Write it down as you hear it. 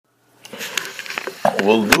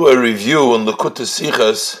We'll do a review on Likutei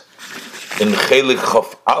Sichos in Chelek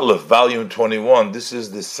Chof Aleph, volume 21. This is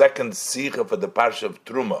the second Sicha for the Parsha of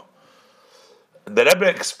Terumah. The Rebbe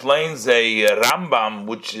explains a Rambam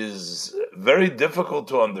which is very difficult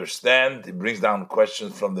to understand. He brings down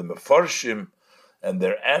questions from the Mefarshim and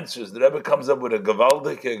their answers. The Rebbe comes up with a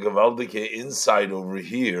gewaldige insight over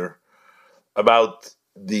here about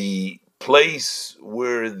the place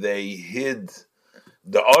where they hid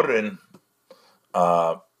the Oren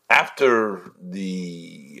after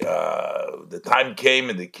the time came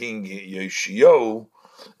and the king Yeshio,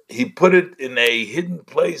 he put it in a hidden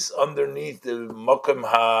place underneath the Mokem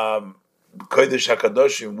HaKodesh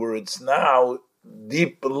HaKadoshim, where it's now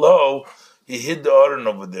deep below. He hid the Oren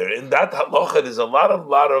over there. In that halacha, there's a lot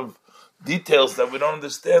of details that we don't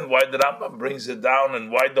understand why the Rambam brings it down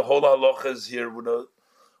and why the whole halacha is here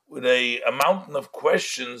with a mountain of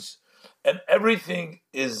questions, and everything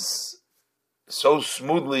is so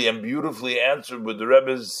smoothly and beautifully answered with the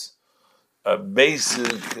Rebbe's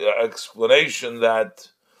basic explanation that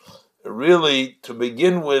really, to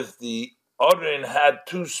begin with, the Oren had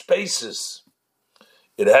two spaces.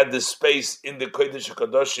 It had the space in the Kodesh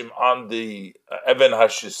HaKadoshim on the Even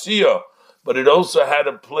HaShesiyah, but it also had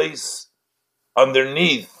a place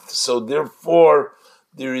underneath. So therefore,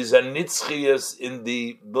 there is a nitzchias in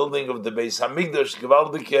the building of the Beis Hamikdash,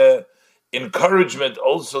 gewaldige encouragement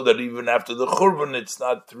also that even after the Churban, it's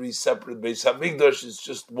not three separate Beis Hamikdash, it's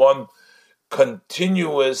just one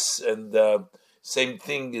continuous, and same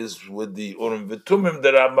thing is with the Urim V'Tumim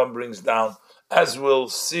that Rambam brings down, as we'll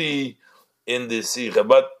see in the Sikha.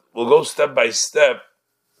 But we'll go step by step,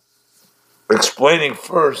 explaining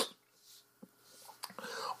first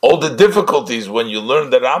all the difficulties when you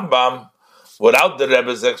learn the Rambam without the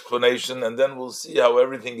Rebbe's explanation, and then we'll see how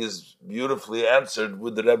everything is beautifully answered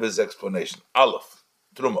with the Rebbe's explanation. Aleph,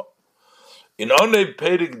 Terumah. In Onei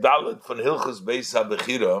Perik Dalet von Hilchos Beis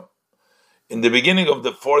HaBechira, in the beginning of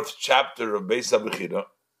the 4th chapter of Beis HaBechira,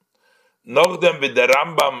 Nochdem wie der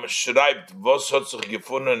Rambam schreibt, was hat sich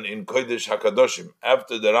gefunden in Kodesh HaKadoshim,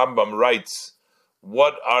 after the Rambam writes,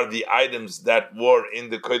 what are the items that were in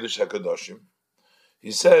the Kodesh HaKadoshim, he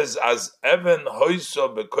says, as Even Hoiso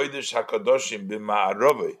beKodesh HaKadoshim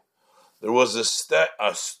b'Ma'arove, there was a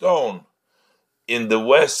stone in the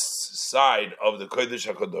west side of the Kodesh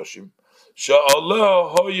HaKadoshim,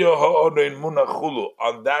 she'aleh hoyo ha'oren munachulu,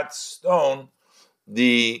 on that stone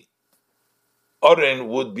the Oren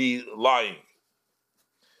would be lying.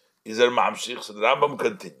 Izer Mamshich, so the Rambam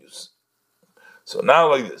continues. So now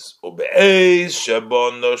like this, Ube'ez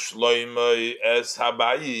shebono shloimei es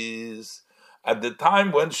habayis, at the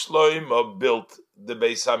time when Shlomo built the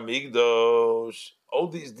Beis Hamikdash. All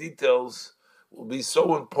these details will be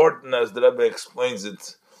so important as the Rebbe explains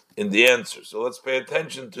it in the answer. So let's pay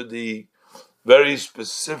attention to the very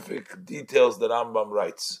specific details that Rambam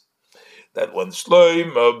writes. That when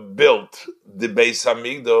Shlomo built the Beis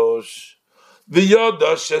Hamikdash,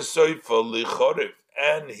 v'yoda shesoifo lichorif,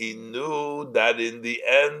 and he knew that in the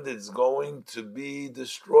end it's going to be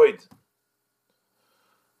destroyed.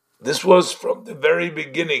 This was from the very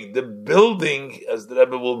beginning. The building, as the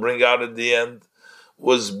Rebbe will bring out at the end,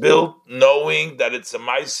 was built knowing that it's a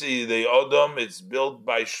Maisi, the Odom, it's built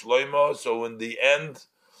by Shlomo, so in the end,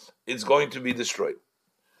 it's going to be destroyed.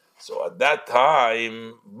 So at that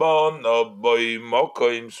time,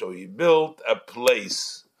 so he built a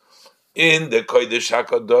place in the Kodesh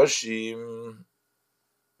HaKadoshim,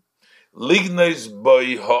 Lignes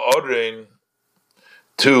Boy Ha'oren,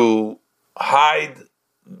 to hide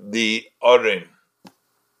the Oren.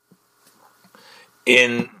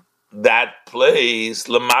 In that place,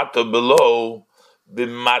 Lamato below,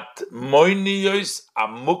 b'mat moiniyos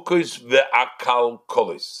amukos ve'akal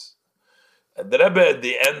kolis. And the Rebbe at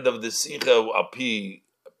the end of the Sikha Api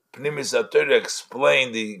Pnimis HaTorah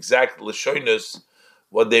explained the exact Lashonos,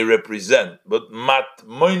 what they represent. But mat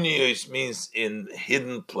moiniyos means in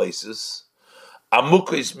hidden places.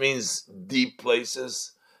 Amukos means deep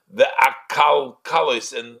places. The akal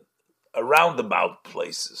kalis and roundabout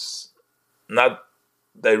places, not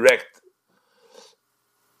direct.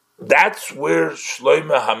 That's where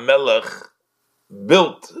Shlomo HaMelech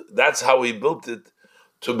built. That's how he built it.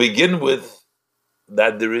 To begin with,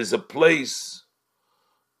 that there is a place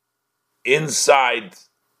inside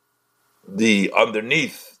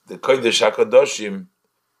underneath the Kodesh HaKadoshim,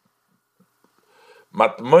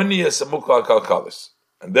 matmonias amukal kalkalis.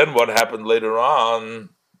 And then what happened later on?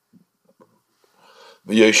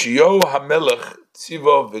 V'Yeshio HaMelech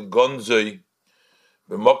tziva v'gonzoi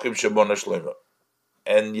b'mokim shebona Shlomo.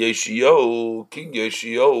 And King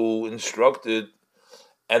Yeshio instructed,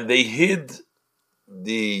 and they hid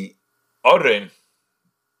the Oren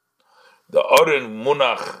the Oren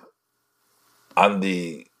Munach on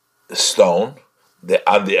the stone,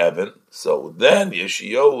 on the Evan. So then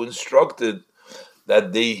Yeshayahu instructed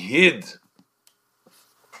that they hid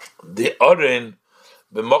the Oren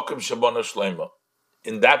b'mokim shabona shleima,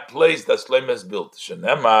 in that place that Shleima has built.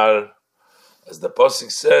 Shenemar, as the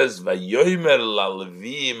pasuk says, "Vayomer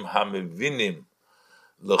lalevim hamevinim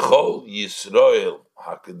lechol Yisrael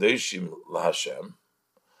hakadoshim laHashem."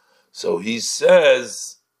 So he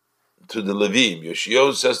says to the Levim,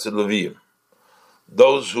 Yeshayahu says to the Levim,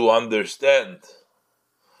 those who understand,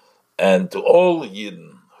 and to all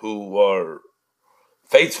Yidden who are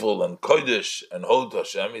faithful and kodesh and holy to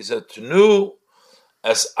Hashem, he said, "Tnu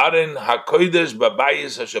as Arin hakodesh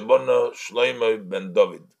babayis hashabono Shlomo ben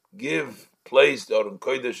David." Give place to Arin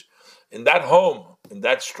Kodesh in that home, in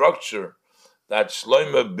that structure that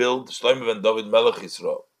Shlomo built, Shlomo ben David Melech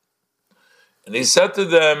Yisrael. And he said to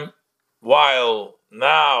them, while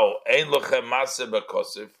now ein lochem maseh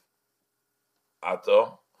b'kosif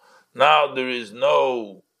ato, now there is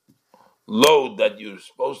no load that you're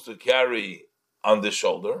supposed to carry on the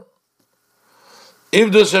shoulder.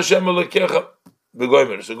 Ivdos Hashem Elokecha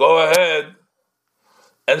b'goymer. So go ahead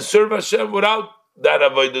and serve Hashem without that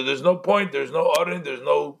avodah. There's no point. There's no orin. There's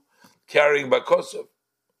no carrying b'kosef.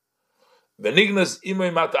 Benignas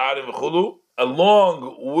imay mata arim v'chulu.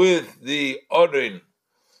 Along with the orin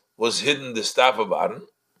was hidden the staff of Aaron.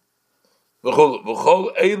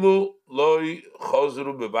 V'chol elu loy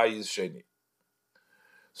chozru b'bayis sheni.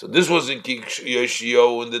 So this was in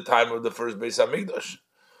Yeshayahu in the time of the first Beis Hamikdash.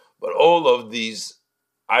 But all of these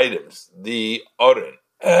items, the Oren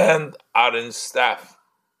and Aaron's staff,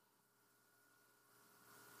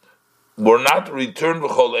 were not returned.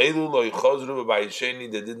 They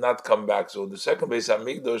did not come back. So the second Beis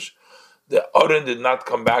Hamikdash, the Oren did not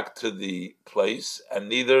come back to the place, and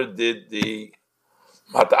neither did the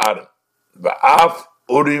Mat Aaron. Ba'af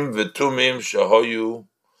Urim v'Tumim shehoyu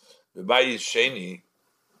b'bayis sheni,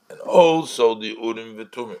 and also the Urim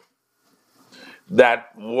v'Tumim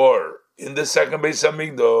that were in the second Beis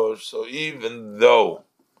Hamikdash. So even though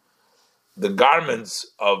the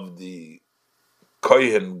garments of the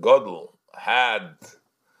Kohen Gadol had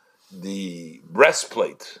the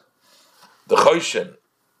breastplate, the Choshen,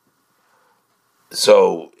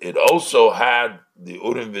 so it also had the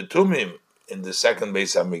Urim v'Tumim in the second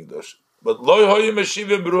Beis Hamikdash. But Lo Hoyu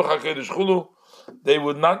Meshivim Beruch HaKodesh Chulu, they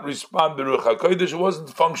would not respond Beruch HaKodesh. It wasn't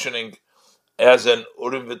functioning as an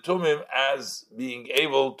Urim v'Tumim, as being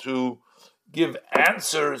able to give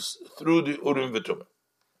answers through the Urim v'Tumim.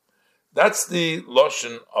 That's the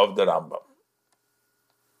Lashon of the Rambam.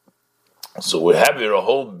 So we have here a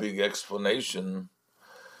whole big explanation,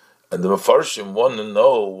 and the Mefarshim want to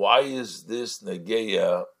know, why is this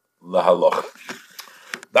Negeya Lahaloch?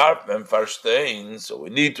 Darf men verstehen, so we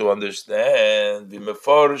need to understand, the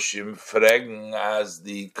Mefarshim fragen, as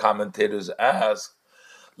the commentators ask,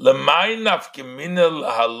 Lemay nafkemina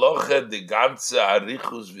lahaloche de ganze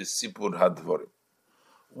arichus v'sipur hadvorim.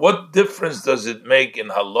 What difference does it make in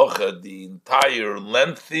halacha, the entire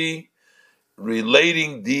lengthy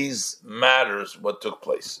relating these matters, what took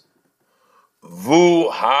place? Vu,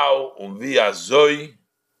 how, vi azoi,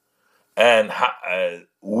 and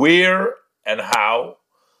where and how,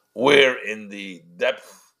 where in the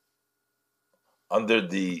depth under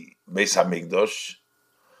the Beis Hamikdash,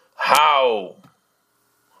 how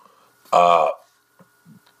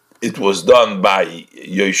it was done by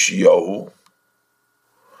Yeshayahu.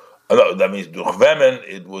 No, that means durch Vemen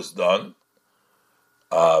it was done.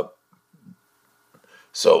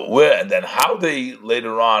 So where, and then how they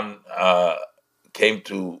later on came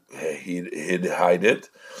to hide it,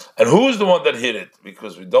 and who is the one that hid it?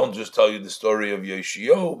 Because we don't just tell you the story of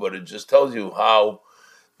Yeshayahu, but it just tells you how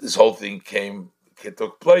this whole thing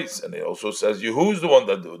took place, and it also says you who's the one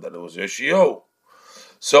that did that. It was Yeshayahu.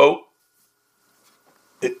 So.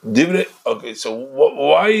 Okay, so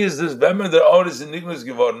why is this Vemen der Oren ist in Nignis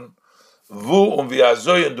geworden? Wo und wie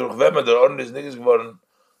azoi und durch Vemen der Oren ist Nignis geworden?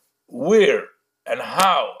 Where and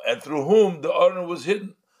how and through whom the Oren was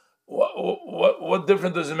hidden? What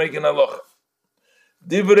difference does it make in halacha?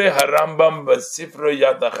 Divrei HaRambam b'Sifra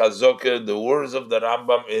Yad HaChazoke, the words of the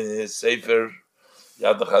Rambam in his Sefer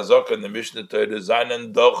Yad HaChazoke and the Mishnah Torah,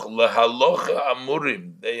 Zainen doch lehalocha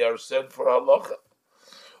amurim. They are said for halacha.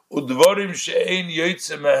 Udvarim she'ein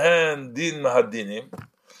yoytze mehen din mahadinim,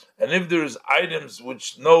 and if there's items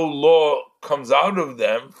which no law comes out of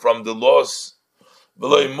them from the laws,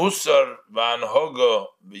 v'loy musar v'anhoga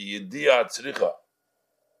v'yidia tzricha,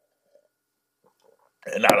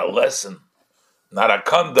 and not a lesson, not a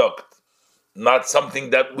conduct, not something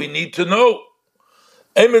that we need to know.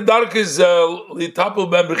 It's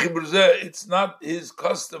not his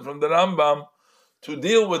custom from the Rambam to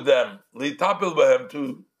deal with them,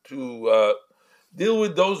 to deal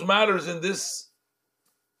with those matters in this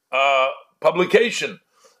publication.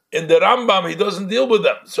 In the Rambam, he doesn't deal with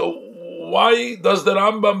them. So why does the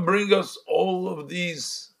Rambam bring us all of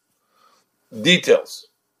these details?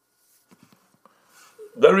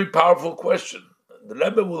 Very powerful question. The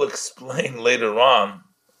Rebbe will explain later on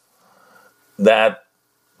that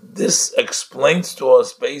this explains to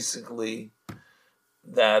us basically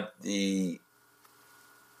that the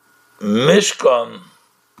Mishkan,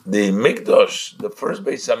 the Mikdash, the first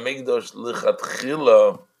Beis HaMikdash,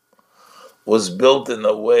 Lichatchila, was built in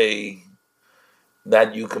a way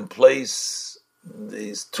that you can place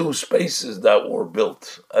these two spaces that were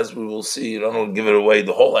built. As we will see, I don't want to give it away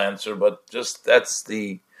the whole answer, but just that's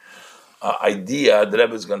the idea the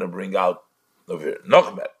Rebbe is going to bring out of here.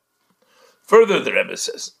 Nochmer. Further, the Rebbe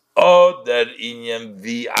says, "O der inyan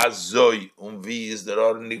vi azoy vi is der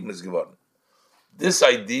Oren nigmas geworden." This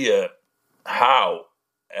idea, how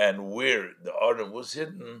and where the Oren was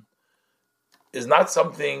hidden, is not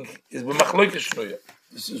something, is b'machloikes shnuya.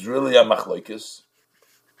 This is really a machlokes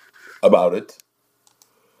about it.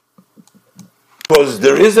 Because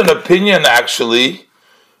there is an opinion, actually,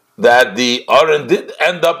 that the Oren did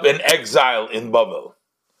end up in exile in Babel.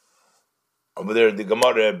 Over there, the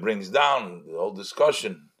Gemara brings down the whole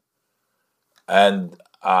discussion. And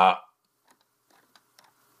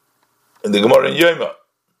in the Gemara in Yoma.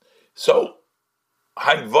 So,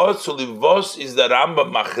 Vos is the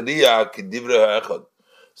Rambam Machriya Kidivre Ha'echad.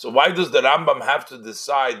 So why does the Rambam have to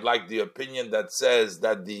decide like the opinion that says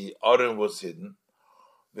that the Oren was hidden?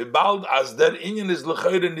 V'bald as der inyan is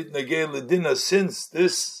l'chayre nit negei l'dina, since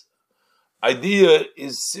this idea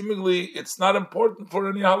is seemingly, it's not important for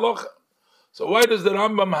any halacha. So why does the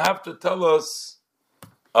Rambam have to tell us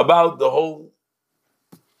about the whole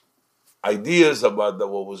ideas about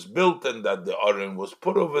what was built and that the Oren was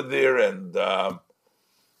put over there, and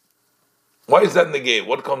why is that negei?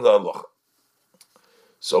 What comes out of halacha?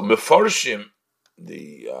 So Mefarshim,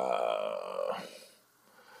 the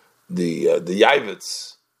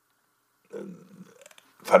Yavitz,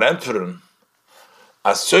 verantworten,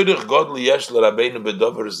 as Zodich God liyesh l'Rabbeinu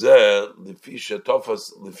bedover zeh lefi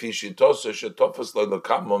shitose shetofas lo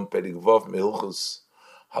lekamon perigvov mehilchus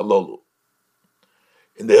halolu.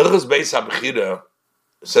 In the Hilchus Beis HaBechira,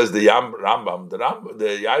 says the Rambam, the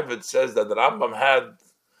Yavitz says that the Rambam had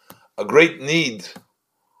a great need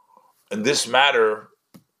in this matter,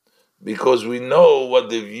 because we know what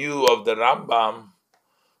the view of the Rambam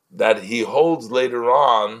that he holds later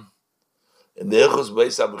on in the Hilchos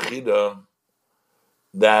Beis HaBechira,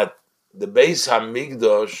 that the Beis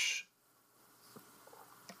HaMikdash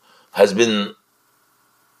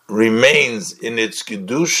remains in its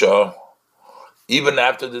Kedusha even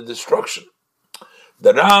after the destruction.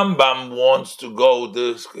 The Rambam wants to go,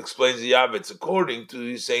 this explains the Yavitz, according to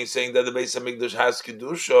he's saying that the Beis HaMikdash has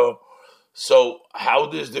Kedusha. So how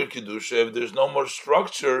is there Kedusha? If there's no more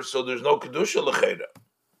structure, so there's no Kedusha l'cheira.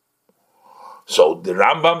 So the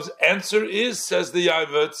Rambam's answer is, says the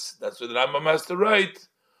Yavitz, that's what the Rambam has to write,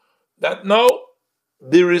 that no,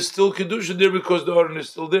 there is still Kedusha there because the Oren is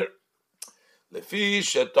still there. Lefi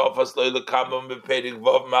shetofas lo lekamon b'peirik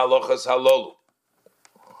vav ma'alochas halolu.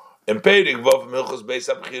 In Peirik vav milchus Beis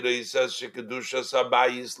HaBechira, he says shekedusha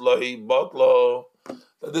sabayis lohi botlo,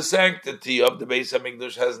 that the sanctity of the Beis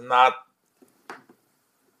HaMikdash has not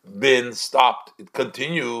been stopped; it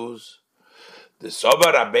continues. The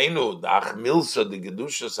Soba Rabbeinu, the Achmilsa, the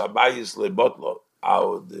Gedusha Sabayis Lebotlo,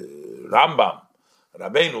 the Rambam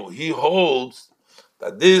Rabbeinu, he holds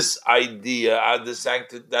that this idea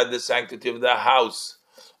that the sanctity of the house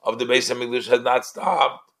of the Beis HaMikdash has not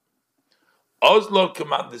stopped. Oslo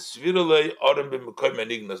command the Svirulei Oren b'Mekoy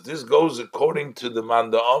Menignas. This goes according to the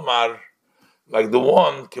Manda Omar, like the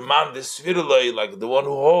one command the Svirulei, like the one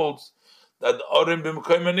who holds that the Oren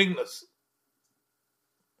b'Mekoy Menignas.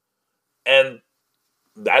 And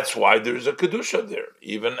that's why there is a Kedusha there,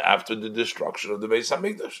 even after the destruction of the Beis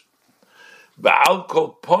HaMikdash. Ba'al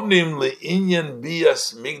kol ponim le'inyan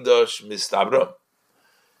bias Mikdash mistabra.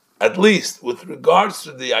 At least with regards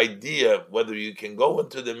to the idea whether you can go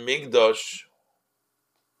into the Mikdash,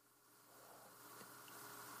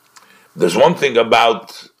 there's one thing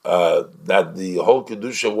about that the whole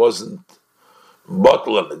Kedusha wasn't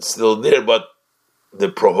bottled, it's still there, but the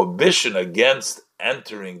prohibition against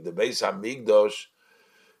entering the Beis HaMikdash,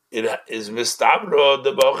 it is mistabro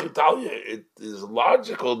the Bauch Italia. It is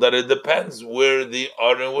logical that it depends where the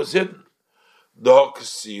Oren was hidden. The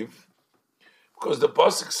Conceal, Because the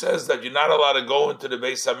pasuk says that you're not allowed to go into the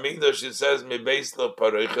Beis Hamikdash. It says me Beis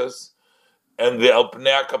Pareichas and the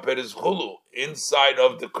Alpnei Kaperes Chulu, inside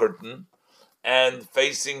of the curtain and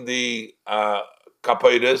facing the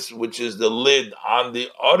Kaperes, which is the lid on the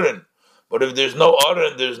Aron. But if there's no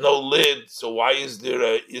Aron, there's no lid. So why is there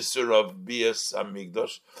a Isser of Bias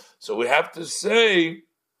Hamikdash? So we have to say,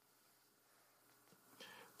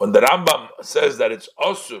 when the Rambam says that it's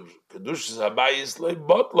Osur Kedushas Habayis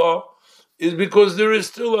Leibotla, is because there is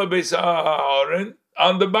still a Beis Aaron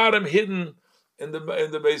on the bottom, hidden in the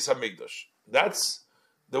Beis Hamikdash. That's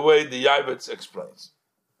the way the Yavitz explains.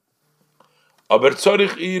 Aber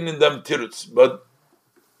tzorich in dem tirutz. But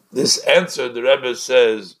this answer, the Rebbe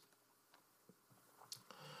says,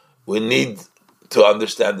 we need to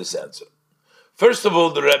understand this answer. First of all,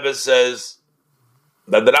 the Rebbe says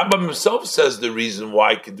that the Rambam himself says the reason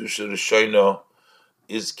why Kedusha Rishono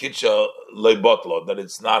is Kitcha Leibotlo, that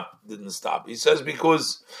didn't stop. He says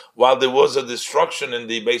because while there was a destruction in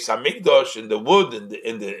the Beis Hamikdash, in the wood,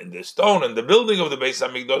 in the stone, in the building of the Beis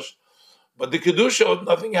Hamikdash, but the Kedusha,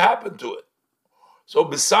 nothing happened to it. So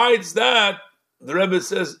besides that, the Rebbe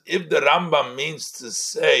says if the Rambam means to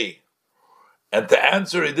say and to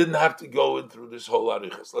answer, he didn't have to go in through this whole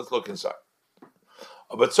arichas. Let's look inside.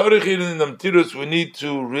 But we need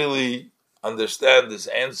to really understand this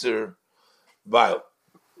answer. While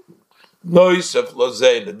Noisef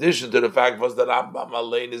Lozeh, in addition to the fact was that Rambam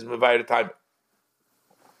Alein is Mevayer time.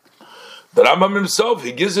 The Rambam himself,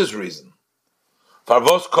 he gives his reason. Why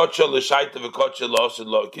was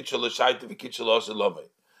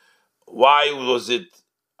it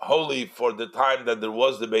holy for the time that there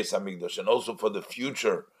was the Beis Hamikdash, and also for the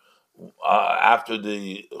future after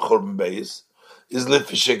the Churban Beis? Is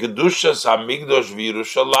Kedushas Hamikdash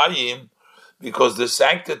v'Yerushalayim, because the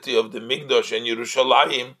sanctity of the Mikdash and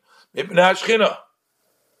Yerushalayim,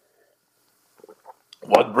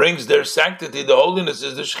 what brings their sanctity, the holiness,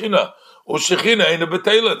 is the Shechina. U'Shechina in a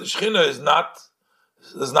Betela, the Shechina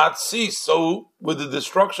does not cease. So with the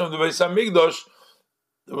destruction of the Beis Hamikdash,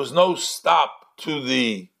 there was no stop to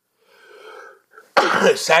the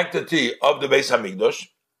sanctity of the Beis Hamikdash,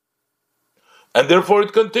 and therefore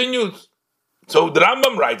it continues. So the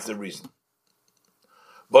Rambam writes the reason.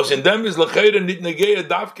 But in them is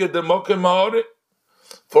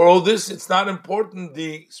for all this, it's not important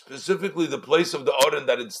specifically the place of the Aron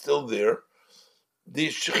that it's still there. The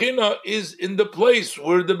Shechina is in the place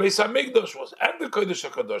where the Beis Hamikdash was and the Kodesh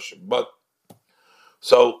HaKadoshim. But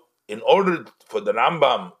so, in order for the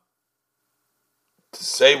Rambam to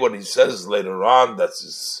say what he says later on, that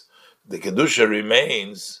the Kedusha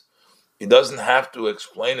remains, he doesn't have to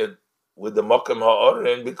explain it with the Mokem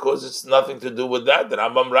HaOren, because it's nothing to do with that. The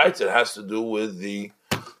Rambam writes it has to do with the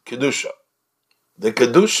Kedusha. The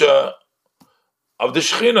Kedusha of the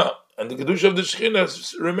Shechina, and the Kedusha of the Shechina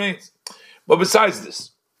remains. But besides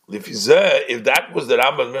this, if that was the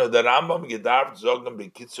Rambam gedarf zognam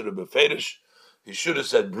b'kitzur b'ferish, he should have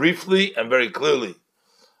said briefly and very clearly,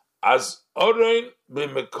 as Orein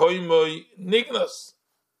b'mekoymoi nignas,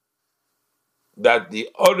 that the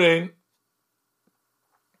Orein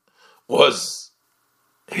was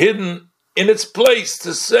hidden in its place,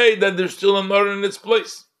 to say that there's still an Orein in its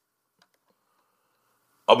place.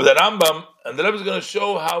 But the Rambam, and the Rebbe is going to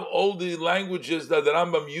show how all the languages that the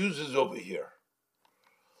Rambam uses over here,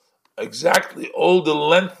 exactly all the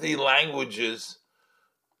lengthy languages,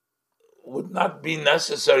 would not be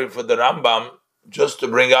necessary for the Rambam just to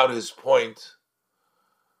bring out his point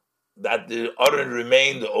that the Aron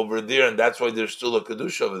remained over there, and that's why there's still a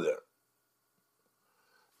Kedusha over there.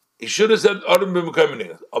 He should have said Aron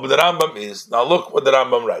b'mekayim. But the Rambam is, now look what the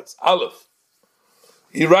Rambam writes. Aleph.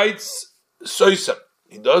 He writes Soisam.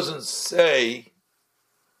 He doesn't say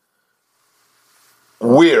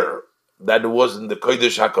where, that it was in the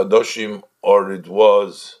Kodesh HaKadoshim or it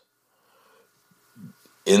was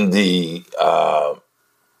in the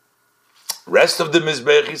rest of the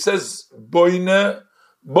Mizbech. He says bona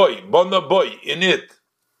boy, in it.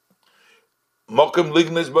 Mokem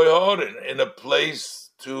lignes boy Aron, in a place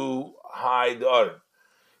to hide Aron.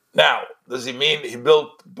 Now, does he mean he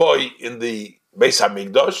built boy in the Beis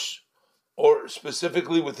Hamikdash, or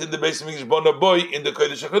specifically within the Beis Hamikdash bona boy in the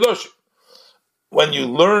Kodesh HaKadoshim? When you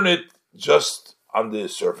learn it just on the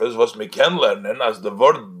surface, was me can learn, and as the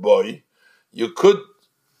word boy, you could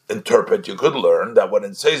interpret, you could learn that when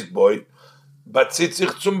it says boy, but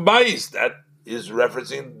tzitzich zum bayis, that is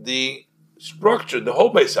referencing the structure, the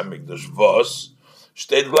whole Beis Hamikdash. Was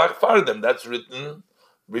steht gleich vor them, that's written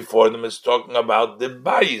before them, is talking about the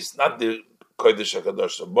bayis, not the Kodesh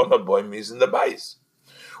HaKadosh. So bona boy means in the bayis.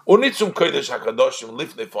 Unit zum Kodesh HaKadoshim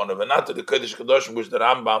lifnei fonav, and not to the Kodesh HaKadoshim which the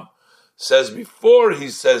Rambam says before he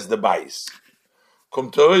says the bais.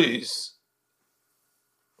 Kumtois.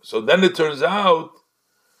 So then it turns out,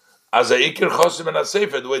 as a ikir chosim and a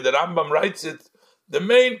sefer, the way the Rambam writes it, the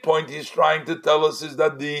main point he's trying to tell us is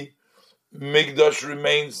that the Mikdash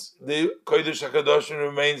remains, the Kodesh HaKadoshim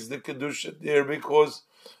remains the Kedusha there because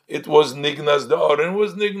it was Nignas, the Oren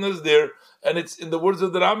was Nignas there, and it's, in the words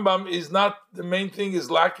of the Rambam, is not, the main thing is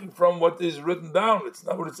lacking from what is written down. It's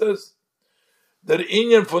not what it says. The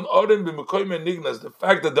inyan von Oren b'mekoyim and Nignas, the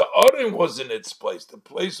fact that the Oren was in its place, the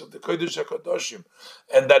place of the Kodesh HaKadoshim,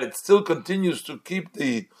 and that it still continues to keep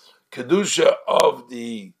the Kedusha of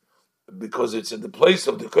the, because it's in the place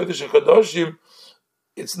of the Kodesh HaKadoshim,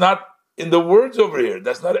 it's not in the words over here.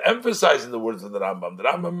 That's not emphasized in the words of the Rambam. The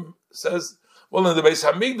Rambam says, well, in the Beis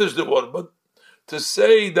Hamikdash the word, but to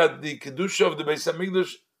say that the Kedusha of the Beis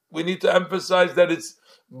Hamikdash, we need to emphasize that it's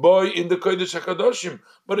boy in the Kodesh HaKadoshim.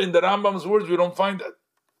 But in the Rambam's words, we don't find that.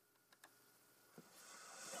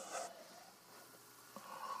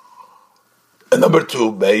 And number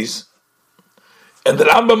two, Beis, and the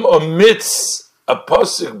Rambam omits a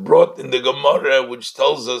pasuk brought in the Gemara, which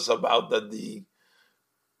tells us about that the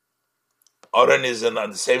Aron is on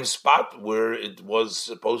the same spot where it was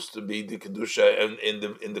supposed to be the kedusha in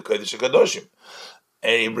the Kodesh HaKadoshim,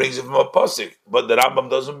 and he brings it from a pasuk, but the Rambam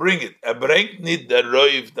doesn't bring it. Er bringt nicht der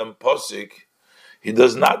Roiv dem pasuk. He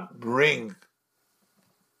does not bring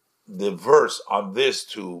the verse on this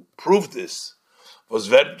to prove this. Was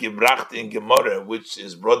wird gebracht in Gemara, which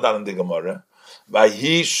is brought down in the Gemara. By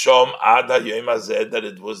he shom ada yom hazeh, that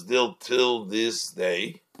it was still till this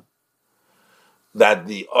day, that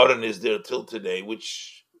the Aron is there till today,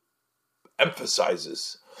 which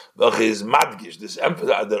emphasizes this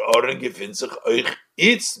emphasizes that Aron gefindt sich euch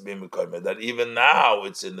itz b'mekoyme, that even now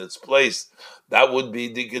it's in its place. That would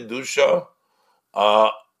be the kedusha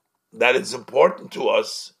that is important to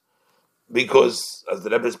us, because, as the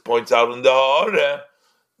Rebbe points out in the Ha'ara,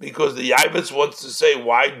 because the Yavitz wants to say,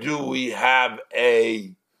 why do we have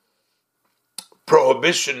a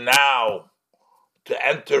prohibition now to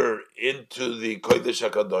enter into the Kodesh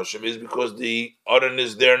HaKadoshim, is because the Aron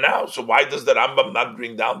is there now. So why does the Rambam not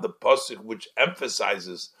bring down the pasuk which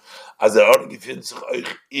emphasizes as the Aron gefindt sich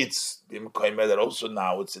euch itz b'mekoyme, that also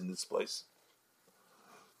now it's in this place?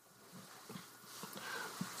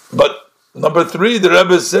 But number three, the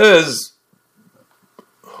Rebbe says,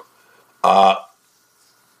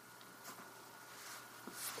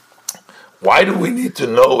 why do we need to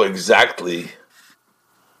know exactly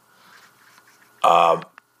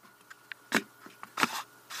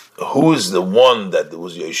who is the one that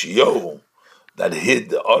was Yeshayahu that hid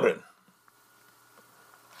the Aron?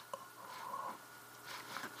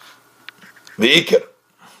 V'ikar.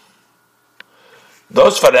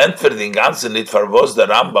 Das verantwortet den ganzen nicht, für was der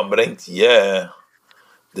Rambam bringt,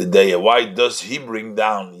 the day. Why does he bring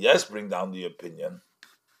down the opinion?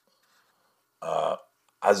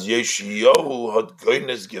 As Yeshayahu had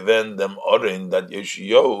goynes given them Aron, that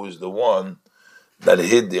Yeshayahu is the one that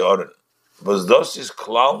hid the Aron. But das is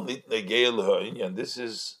klau nit negel ha'inyan. This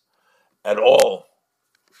is at all,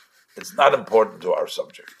 it's not important to our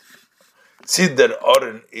subject. See that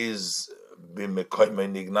Aron is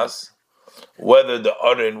b'mekoyme nignas, whether the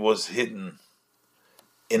Aron was hidden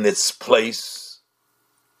in its place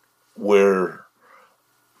where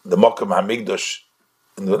the Mokum HaMikdash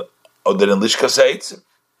or the Lishkas HaEtzim,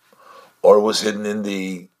 or was hidden in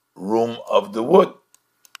the room of the wood.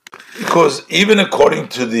 Because even according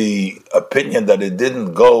to the opinion that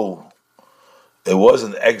it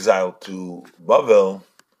wasn't exiled to Bavel,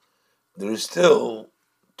 there is still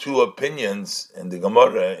two opinions in the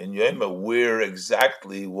Gemara in Yoma, where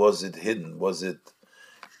exactly was it hidden? Was it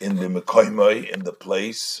in the Mekoymai, in the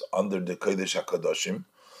place under the Kodesh HaKadoshim,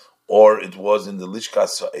 or it was in the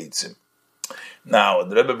Lishkas HaEtzim? Now,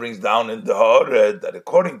 the Rebbe brings down in the Ha'ara that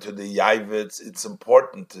according to the Yavitz, it's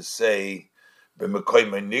important to say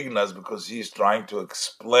B'mekoymai Nignas, because he's trying to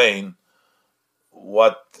explain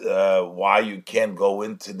why you can't go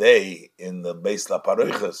in today in the Beis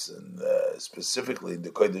LaParoiches, and specifically the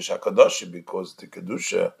Kodesh HaKadoshim, because the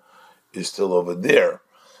Kedusha is still over there.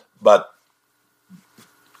 But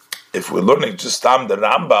if we're learning just the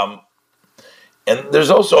Rambam, and there's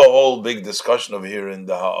also a whole big discussion over here in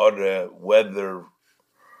the Ha'ara whether,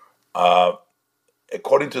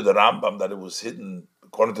 according to the Rambam, that it was hidden,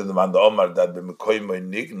 according to the Manda Omar, that B'mekoymai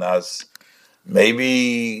Nignas,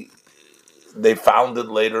 maybe they found it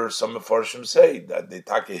later. Some Mefarshim say that they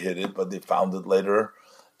taka hid it, but they found it later,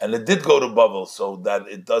 and it did go to Bavel, so that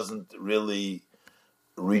it doesn't really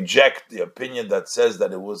reject the opinion that says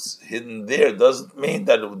that it was hidden there. Doesn't mean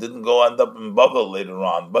that it didn't go end up in Bavel later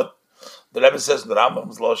on. But The Rebbe says the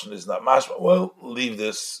Rambam's lashon is not mashma. We'll leave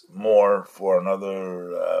this more for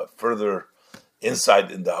another further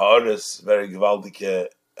insight in the Holies, very gewaldige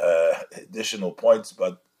additional points,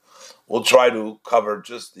 but we'll try to cover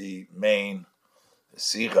just the main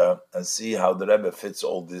Sikha and see how the Rebbe fits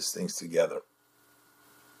all these things together.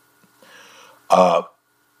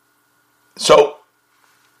 So,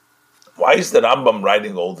 why is the Rambam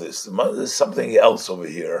writing all this? There's something else over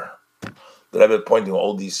here. The Rebbe pointing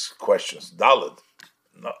all these questions. Dalet,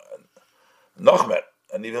 Nochmer,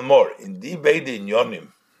 and even more. In the Beide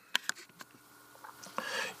Inyonim,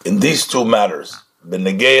 in these two matters,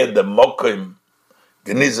 Benegeya the Mokim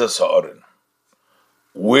Geniza Sa'orin,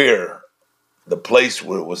 where the place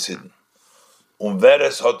where it was hidden.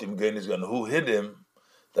 Veres Hotim Genizgan, who hid him,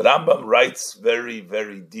 the Rambam writes very,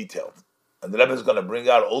 very detailed. And the Rebbe is going to bring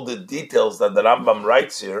out all the details that the Rambam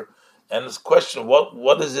writes here. And this question,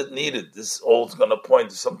 what is it needed? This all is going to point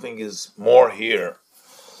to something is more here.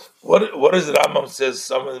 What is the Rambam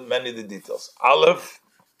says? Many of the details. Aleph,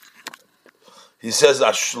 he says,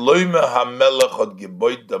 Ashloime HaMelech had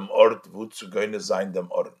geboit dem Ort, wutzu goyne sein dem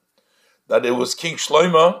Oren. That it was King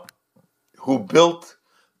Shloime who built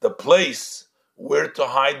the place where to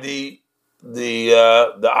hide the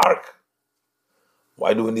ark.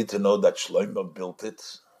 Why do we need to know that Shloime built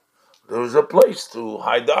it? There was a place to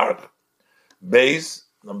hide the ark. Base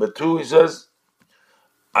number 2, he says,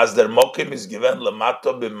 as der mokim is given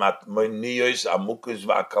lemato b'matmoniyos amukus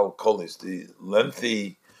v'akalkolis, the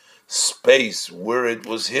lengthy space where it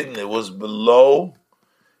was hidden, it was below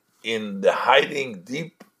in the hiding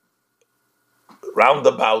deep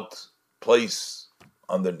roundabout place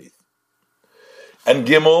underneath. And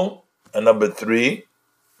Gimel, and number 3,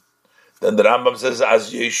 then the Rambam says,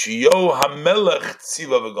 as Yeshiyo HaMelech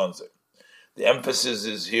Tziva v'gonzeh. The emphasis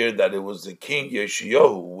is here that it was the king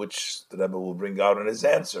Yeshiyahu, which the Rebbe will bring out in his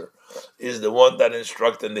answer, is the one that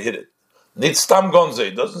instructed and hid it. Nitztam gonzeh.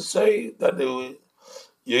 It doesn't say that it was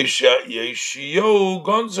Yeshiyahu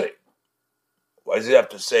gonzeh. Why does it have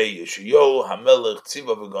to say Yeshiyahu HaMelech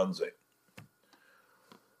Tziva v'gonzeh?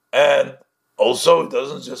 And also, it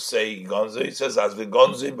doesn't just say gonzeh. It says as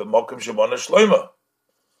v'gonzeh b'mokim shebana shloima.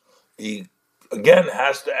 He again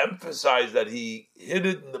has to emphasize that he hid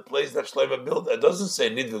it in the place that Shlomo built. It doesn't say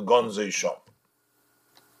nidv gonzei shom.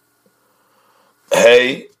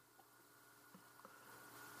 Hey,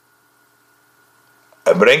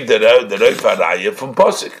 I bring the Reifaraya from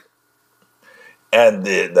Posik, and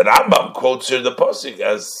the Rambam quotes here the Posik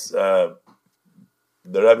as the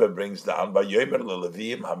Rebbe brings down by Yomer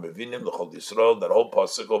LeLevim Hamevinim L'Chol Yisrael. That whole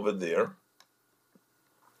Posik over there.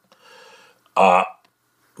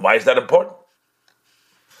 Why is that important?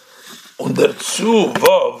 Under Tzu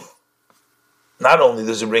Vov, not only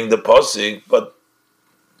does he bring the Posik, but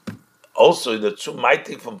also the Tzu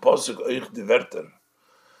Maitik from Posik Oich Diverter.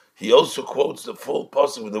 He also quotes the full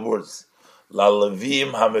Posik with the words La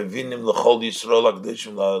Levim Hamevinim L'Chol Yisrael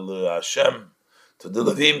Akdeshim La Hashem, to the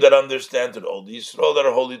Levim that understand, to all the Yisrael that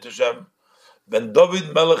are holy to Hashem. Ben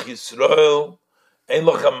David Melech Yisrael Ein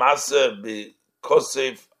Lo Chamase Be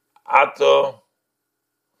Kosef Ato.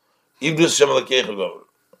 There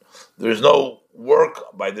is no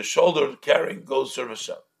work by the shoulder carrying, go serve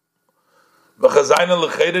Hashem. Those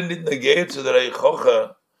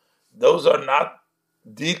are not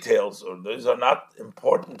details, or those are not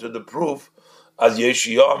important to the proof as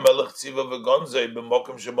Yeshiyah Melech Tziva v'Gonzei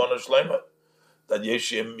b'mokim shebona shleima, that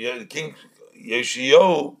King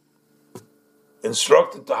Yeshiyah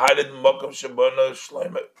instructed to hide it in mokim shebona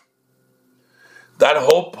shleima. That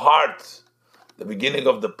whole part, the beginning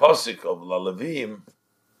of the Pasuk of Lalevim,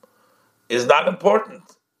 is not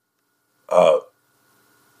important.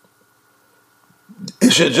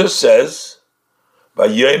 It just says, by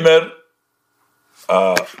Yomer,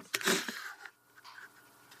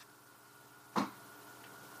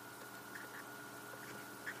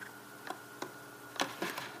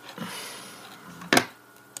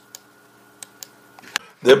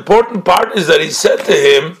 the important part is that he said to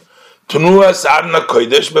him,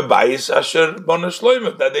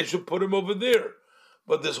 that they should put him over there.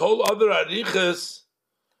 But this whole other ariches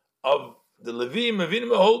of the Levim,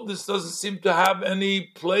 this doesn't seem to have any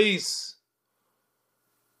place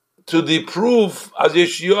to the proof as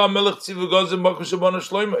Yeshua Melech Tziva Gozim Bakum Shabana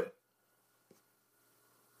Shloimeh.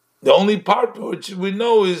 The only part which we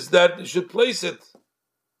know is that you should place it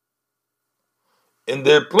in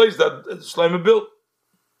the place that Shloimeh built.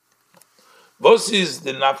 What is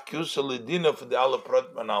the nafkus alidina for the Allah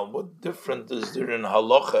Pratmanal? What difference is there in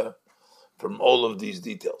halacha from all of these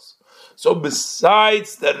details? So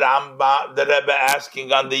besides the Rebbe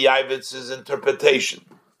asking on the Yavitz's interpretation,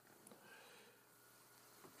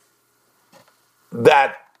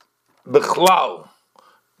 that Bichlal,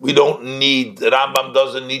 we don't need, the Rambam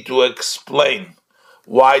doesn't need to explain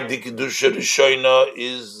why the Kedusha Rishoina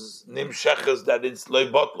is Nimshechas, that it's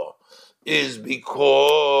Leibotlo, is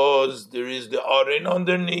because there is the Arin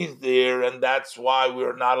underneath there, and that's why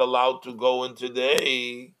we're not allowed to go in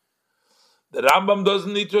today. The Rambam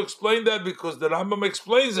doesn't need to explain that because the Rambam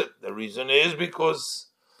explains it. The reason is because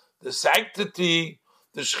the sanctity,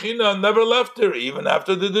 the Shechina never left there, even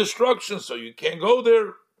after the destruction, so you can't go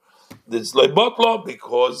there. It's Leibotla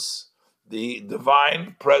because the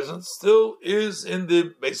divine presence still is in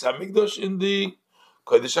the Beis Hamikdash, in the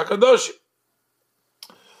Kodesh HaKadoshim.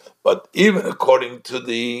 But even according to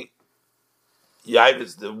the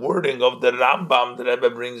Yavitz, the wording of the Rambam the Rebbe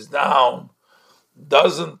brings down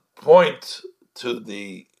doesn't point to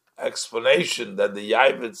the explanation that the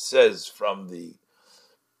Yavitz says from the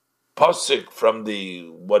Pasuk, from the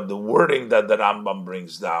wording that the Rambam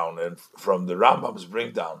brings down and from the Rambam's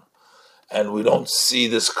bring down. And we don't see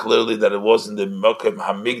this clearly that it wasn't the Mokem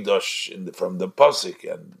Hamikdash from the Pasuk,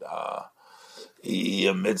 and he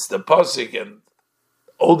omits the Pasuk, and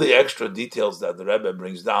all the extra details that the Rebbe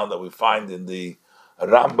brings down that we find in the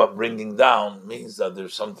Rambam bringing down means that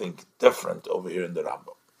there's something different over here in the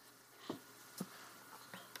Rambam.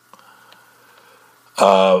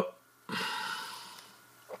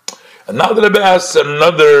 And now the Rebbe asks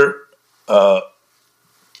another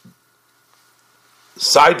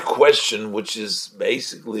side question, which is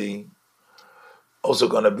basically also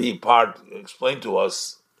going to be explain to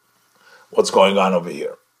us what's going on over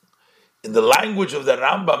here. In the language of the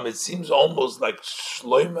Rambam, it seems almost like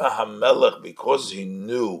Shlomo HaMelech, because he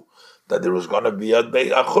knew that there was going to be a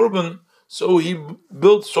Churban, so he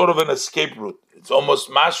built sort of an escape route. It's almost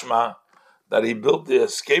mashma that he built the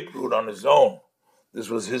escape route on his own. This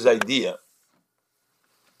was his idea.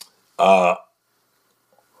 And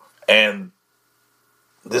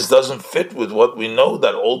this doesn't fit with what we know,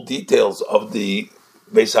 that all details of the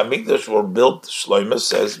Beis Hamikdash were built. Shlomo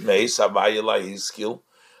says, Meis Havayela Hiskil.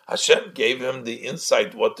 Hashem gave him the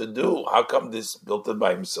insight what to do. How come this built it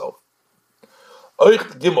by himself?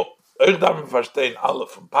 Euch Gimel. Euch darf verstehen alle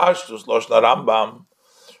from Pashtus, Loshna Rambam,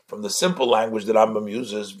 from the simple language that Rambam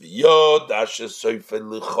uses, V'yod asher soifen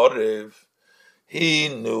l'chorev. He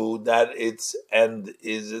knew that its end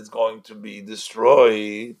it's going to be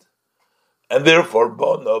destroyed. And therefore,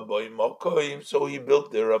 Bono Boimokoim, so he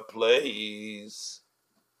built there a place.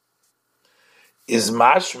 Is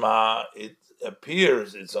mashma, it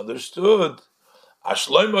appears, it's understood.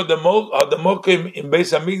 Ashloimo the Mokim in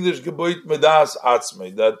Beis Hamikdash geboit medas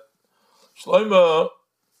atzmei, that Shlomo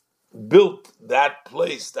built that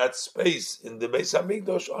place, that space in the Beis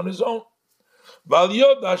Hamikdash on his own. Because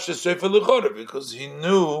he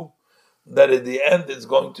knew that at the end it's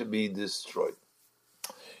going to be destroyed.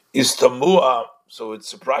 Istamua, so it's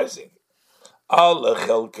surprising. All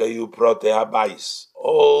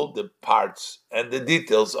the parts and the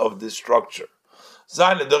details of the structure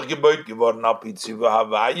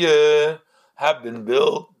have been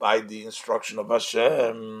built by the instruction of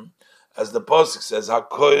Hashem, as the Pasuk says,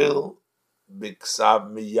 Hakoil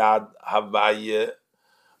biksav miyad havaye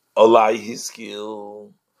olai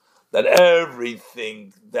hiskil, that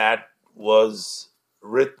everything that was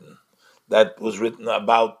written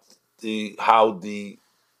about how the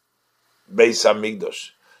Beis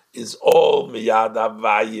Hamikdash is all miyad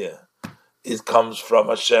havaye. It comes from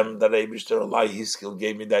Hashem, that Eibishter olai hiskil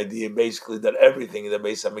gave me the idea, basically, that everything in the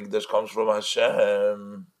Beis Hamikdash comes from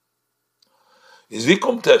Hashem. Is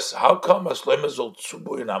vikumtes? How come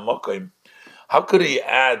how could he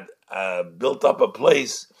add built up a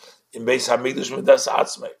place in Beis Hamikdash midas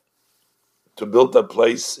atzmei, to build a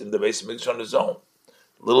place in the Beis Hamikdash on his own?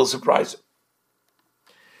 A little surprising.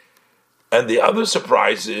 And the other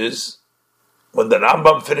surprise is when the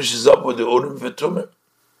Rambam finishes up with the Urim V'Tumim.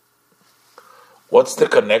 What's the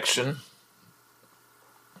connection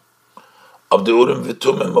of the Urim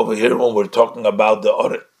V'Tumim over here when we're talking about the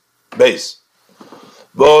Urim base?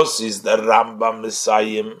 Bos is the Rambam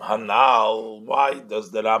Messiah Hanal. Why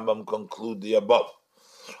does the Rambam conclude the above?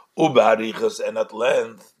 Ubarichas, and at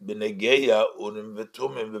length, Benegeya Urim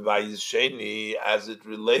V'Tumim V'Vayis Sheni, as it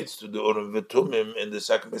relates to the Urim V'Tumim in the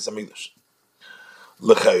second Beis Hamikdash.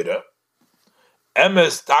 L'cheira,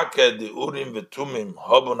 Emes Take the Urim V'Tumim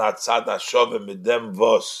Hobon Atzad Hashove Midem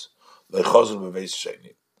Vos L'Chozul V'Vayis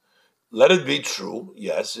Sheni. Let it be true,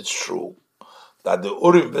 yes, it's true, that the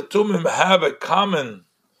Urim V'Tumim have a common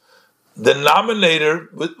denominator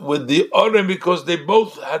with the Urim, because they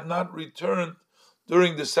both had not returned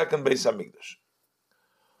during the second Beis Hamikdash.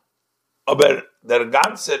 Aber der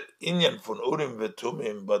ganze Inyan von Urim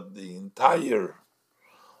V'Tumim, but the entire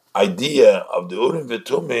idea of the Urim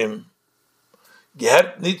V'Tumim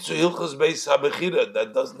gehert nicht zu Hilchos Beis HaBechira,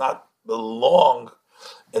 that does not belong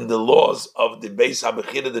in the laws of the Beis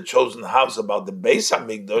HaBechira, the chosen house, about the Beis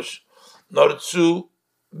HaMikdash, nor to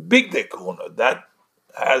Bigdei Kuna, that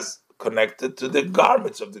has connected to the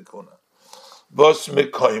garments of the Kuna. Vos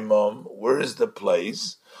Mekoimam, where is the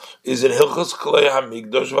place? Is in Hilchos Klei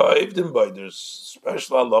HaMikdash V'Avdim Bay. There's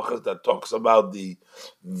special halachas that talks about the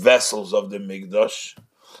vessels of the Mikdash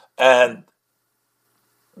and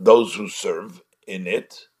those who serve in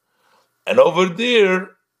it. And over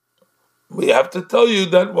there, we have to tell you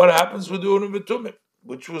that what happens with the Urim V'Tumim,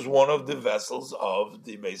 which was one of the vessels of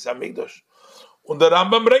the Beis HaMikdash. And the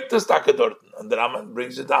Rambam brings das Tage dort, and the Rambam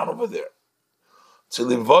brings it down over there.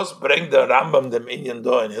 Tzilivos bring the Rambam dem Inyan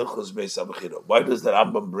do in Hilchos Beis HaBechira. Why does the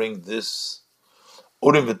Rambam bring this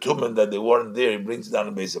Urim V'Tumim that they weren't there? He brings it down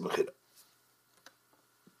in Beis HaBechira.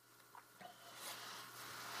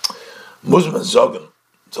 Muzman Zogan.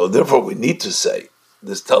 So therefore we need to say,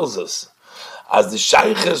 this tells us, as the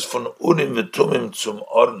Shayches von Urim V'Tumim zum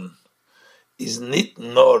Oren is not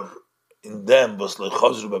nor in them was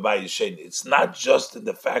lechozru b'bayis sheni. It's not just in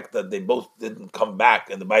the fact that they both didn't come back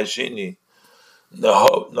in the bayis sheni,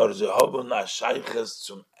 nor ze hoben a Shayches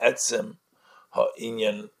zum etzem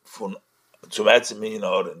ha'inyan von zum etzem inyan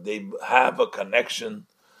Oren. They have a connection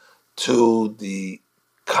to the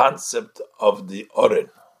concept of the Oren.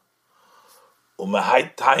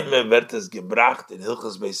 Umehait Taime wird es gebracht in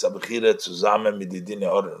Hilchos Beis HaBechira zusammen mit die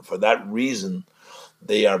Dine Oren. For that reason,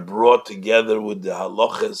 they are brought together with the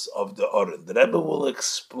halachas of the Oren. The Rebbe will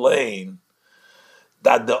explain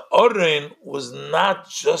that the Oren was not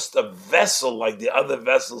just a vessel like the other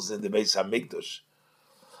vessels in the Beis HaMikdash,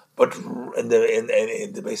 but in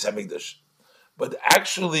the Beis HaMikdash, but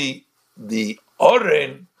actually the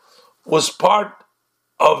Oren was part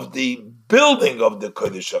of the building of the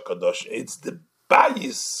Kodesh HaKadosh. It's the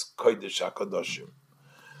Bayis Kodesh HaKadoshim.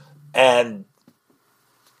 And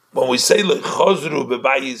when we say Lechozru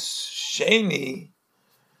Bebayis Sheni,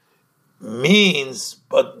 means,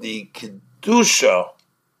 but the Kedusha,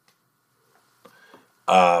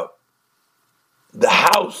 the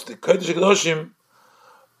house, the Kodesh HaKadoshim,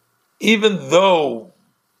 even though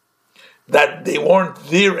that they weren't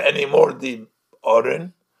there anymore, the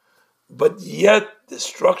Oren, but yet the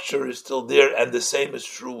structure is still there, and the same is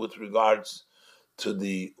true with regards to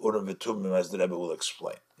the Urim V'Tumim, as the Rebbe will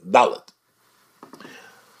explain. Dalet.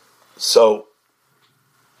 So,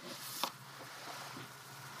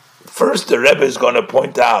 first the Rebbe is going to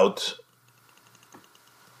point out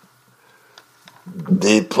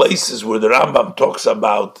the places where the Rambam talks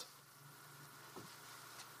about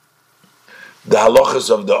the halachas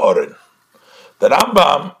of the Oren. The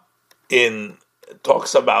Rambam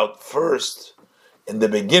talks about first, in the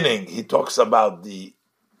beginning, he talks about the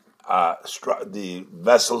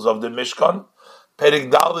vessels of the Mishkan. Perek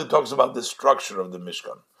Dal talks about the structure of the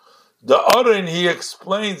Mishkan. The Oren, he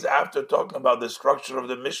explains, after talking about the structure of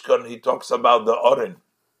the Mishkan, he talks about the Oren.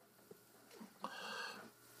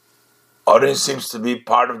 Oren seems to be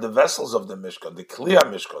part of the vessels of the Mishkan, the Kliya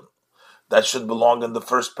Mishkan. That should belong in the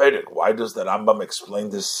first Perek. Why does the Rambam explain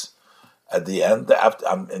this at the end, after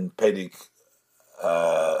in Perek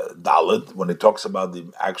Dalet, when he talks about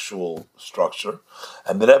the actual structure?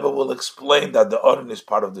 And the Rebbe will explain that the Oren is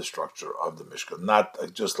part of the structure of the Mishkan, not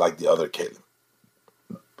just like the other Kelim.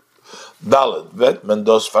 Dalet, vet men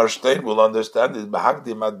dos verstehen, will understand it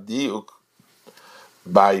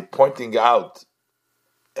by pointing out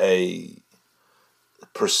a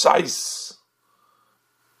precise,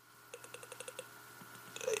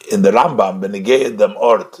 in the Rambam, benegei dem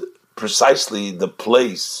ort, precisely the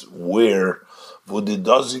place where wo die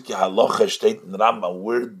dozike halacha steht in the Rambam,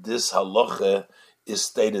 where this halacha is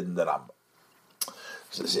stated in the Rambam.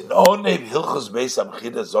 So in Onev Hilchos Beis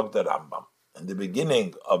HaBechira zog the Rambam. In the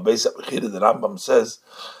beginning of Beis HaBechira, the Rambam says,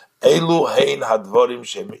 Elu hein hadvorim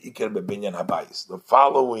she'meikar bebinyan habayis. The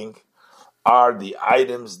following are the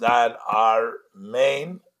items that are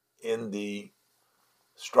main in the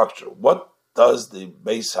structure. What does the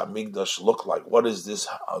Beis HaMikdash look like? What is this?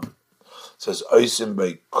 It says, Oisim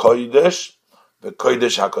bei Kodesh, the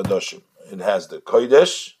Kodesh HaKadoshim. It has the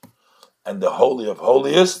Kodesh and the Holy of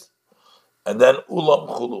Holiest, and then Ulam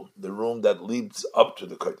Chulu, the room that leads up to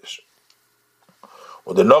the Kodesh.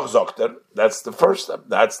 Well, the Noch Zokter, that's the first step,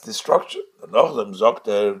 that's the structure. The Noch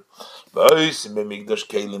Zokter, Oisim bei Mikdash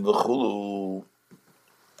Kelim v'Chulu.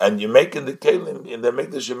 And you make in the Kelim, in the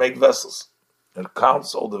Mikdash, you make vessels. It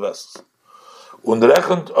counts all the vessels. Und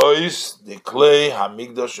rechent ois the clay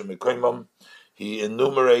hamikdash u'mekoimam. He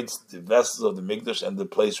enumerates the vessels of the mikdash and the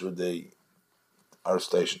place where they are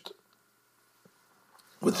stationed.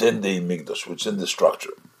 within the Mikdash, which is in the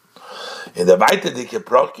structure. In the Vaita Dike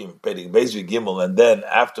Prokim, Perik Beis Gimel, and then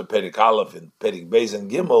after Perik Aleph in Perik Beis and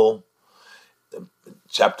Gimel,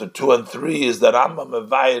 chapter 2 and 3 is the Rambam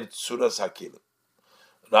Mevayir Tzuras Hakilim.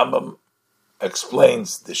 Rambam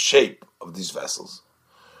explains the shape of these vessels.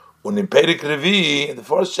 And in Perik Revi, in the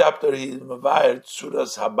first chapter, he Mevayir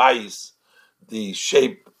Tzuras Habayis, the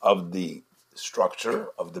shape of the structure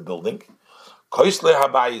of the building. Koisle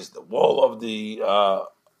Habayis, the wall of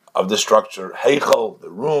the structure. Heichel, the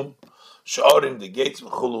room. Sha'orim, the gates,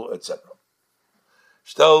 v'chulu, etc.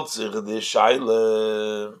 Stellt sich die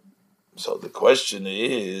Shaila. So the question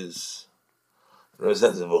is,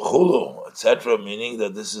 v'chulu, etc., meaning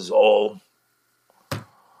that this is all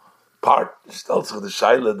part. Stellt sich die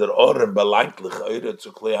Shaila, der Oren belangt lich eure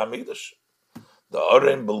zu Klei HaMikdash. The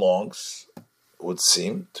Oren belongs, it would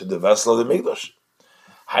seem, to the vessel of the Mikdash.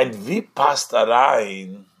 Hein wie passt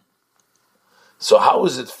rein? So how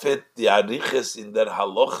does it fit the ariches in der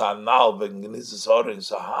halacha anal wegen Gnizes Oren?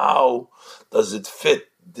 So how does it fit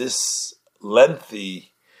this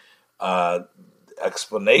lengthy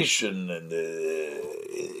explanation in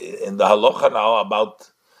the halacha anal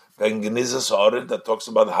about wegen Gnizes Oren that talks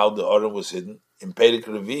about how the Oren was hidden in Perik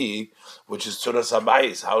Revi, which is Tzuras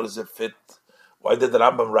Habayis? How does it fit? Why did the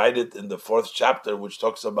Rambam write it in the 4th chapter, which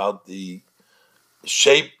talks about the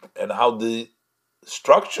shape and how the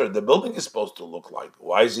structure, the building is supposed to look like?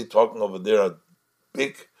 Why is he talking over there a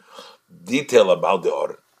big detail about the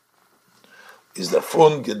Oren? Is the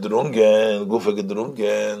Fun gedrungen, Gufe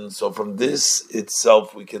gedrungen? So from this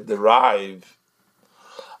itself we can derive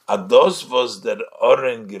Ados was der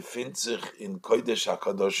Oren gefindt sich in Kodesh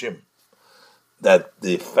HaKadoshim. That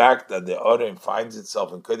the fact that the Oren finds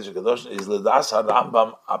itself in Kodesh HaKadoshim is Ledas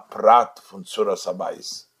HaRambam aprat von Tzuras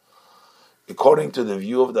Habayis. According to the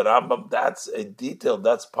view of the Rambam, that's a detail,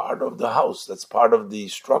 that's part of the house, that's part of the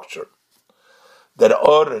structure. That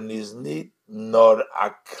Oren is not nor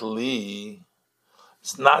a kli,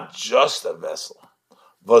 it's not just a vessel.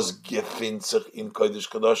 Was gefindt sich in Kodesh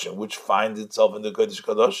Kadoshim, which finds itself in the Kodesh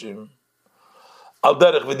Kadoshim. Al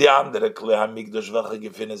derech v'di andere Klei HaMikdash welche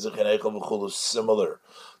gefinnen sich in Heichel v'chulu, similar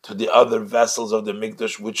to the other vessels of the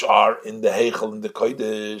Mikdash which are in the Heichel, in the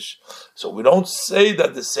Kodesh. So we don't say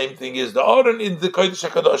that the same thing is the Oren in the Kodesh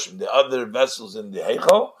HaKadoshim, the other vessels in the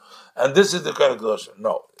Heichel, and this is the Kodesh HaKadoshim.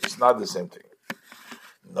 No, it's not the same thing.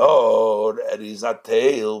 No, it is a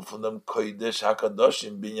tale from the Kodesh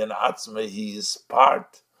HaKadoshim, Binyan Atzme, he is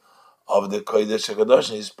part of the Kodesh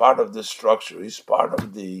HaKadoshim, he's part of the structure, he's part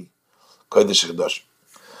of the Kodesh HaKadoshim.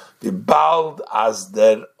 The bald as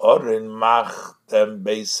der Oren mach dem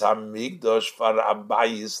Beis HaMikdash far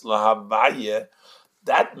abayis lahavaye,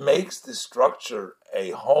 that makes the structure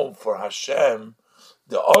a home for Hashem,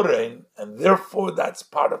 the Oren, and therefore that's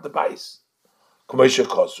part of the Beis. Kumesha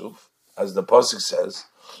Kosuf, as the Pasuk says,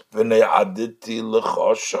 V'nei aditi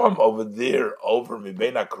l'chosham, over there, over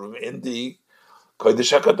Mibein HaKruvim, in the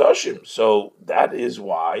Kodesh HaKadoshim. So that is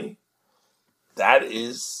why, that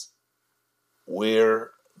is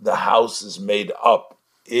where the house is made up.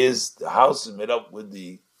 The house is made up with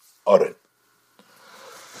the Oren.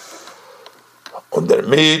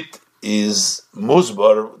 Undermit is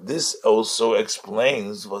Musbar. This also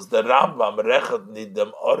explains was the Rambam Rechat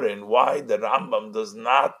Nidem Oren. Why the Rambam does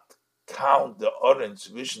not count the Oren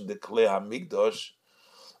zwischen the Klei HaMikdash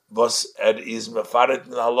was is mefaret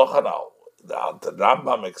in halacha now. The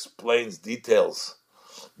Rambam explains details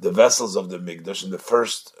the vessels of the Mikdash in the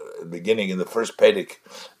first beginning, in the first Perek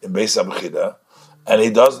in Beis HaBechira, and he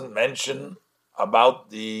doesn't mention about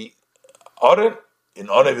the Oren in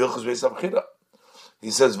Oren Vilchus Beis HaBechira.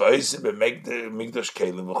 He says V'oisi b'mek the Mikdash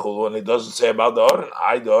kelim v'chulu, and he doesn't say about the Oren.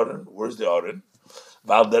 The Oren. Where's the Oren?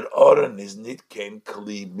 Val der Oren is nit kein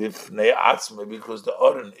kli b'fnei atzme, because the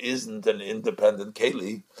Oren isn't an independent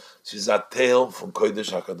keli. She's a tail from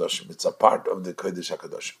Kodesh HaKadoshim. It's a part of the Kodesh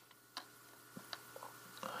HaKadoshim.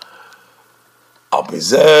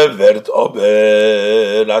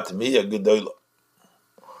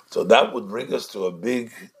 So that would bring us to a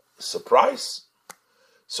big surprise.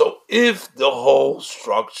 So if the whole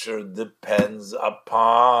structure depends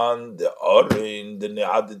upon the Oren, the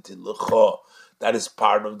Ne'aditi L'cho, that is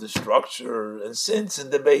part of the structure, and since in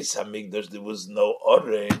the Beis HaMikdash there was no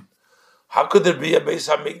Oren, how could there be a Beis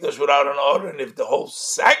HaMikdash without an Oren if the whole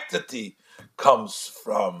sanctity comes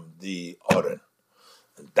from the Oren?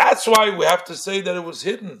 That's why we have to say that it was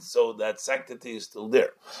hidden, so that sanctity is still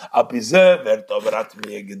there.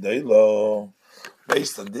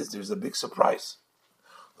 Based on this, there's a big surprise.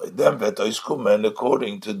 And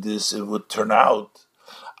according to this, it would turn out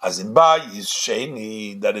as in Bayis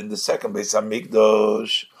Sheni, that in the second Beis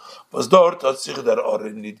HaMikdash, Was dort hat sich der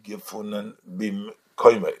Oren nicht gefunden, bim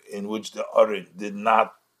Koime, in which the Oren did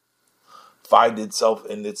not find itself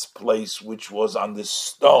in its place, which was on the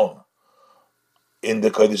stone in the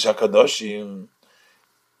Kodesh HaKadoshim,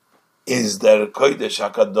 is there Kodesh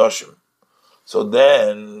HaKadoshim. So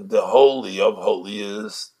then the Holy of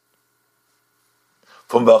Holies,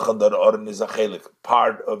 from welchem der Oren is a Chelek,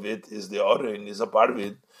 part of it is the Oren, is a part of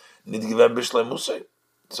it, nicht given b'shleimusei.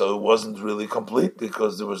 So it wasn't really complete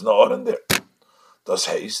because there was no Oren there. Das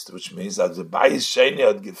heißt, which means that the Bayis Sheni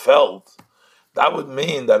had gefelt, that would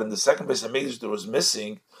mean that in the second Beis Hamikdash there was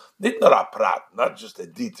missing, not a prat, not just a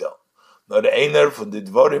detail. Not einer von the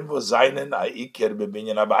Dvorim was seinen a Iker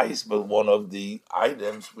bebinyan abayis, but one of the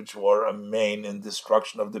items which were a main in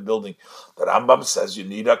destruction of the building. The Rambam says you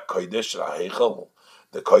need a Kodesh Rahechel.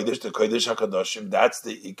 The Kodesh HaKadoshim, that's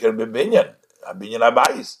the Iker bebinyan, a binyan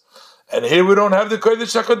abayis. And here we don't have the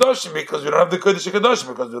Kodesh HaKadoshim because we don't have the Kodesh HaKadoshim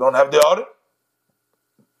because we don't have the Oren.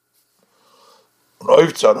 Bring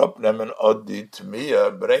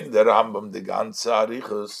the Rambam the ganze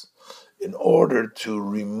Arichus in order to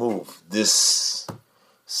remove this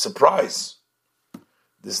surprise,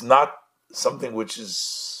 this not something which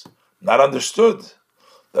is not understood.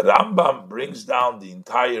 The Rambam brings down the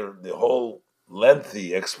whole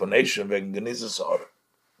lengthy explanation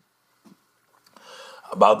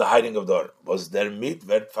about the hiding of the Oren. Was der mit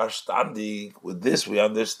wird verstandig? With this we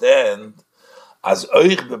understand. As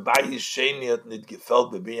euch bebayis sheni hat nit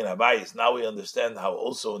gefällt bebinyan habayis. Now we understand how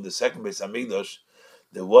also in the second Beis Hamikdash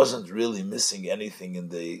there wasn't really missing anything in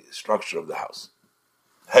the structure of the house.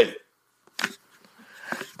 Hey,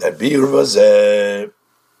 the beer was the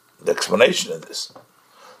explanation of this.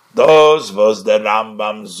 Those was the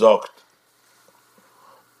Rambam zogt,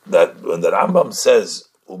 that when the Rambam says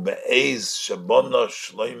ube'ez shabono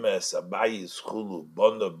shloimes abayis chulu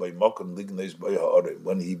bono b'mokom lignos b'ha'orim,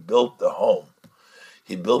 when he built the home,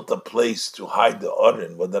 he built a place to hide the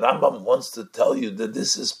Oren. But the Rambam wants to tell you that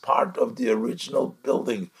this is part of the original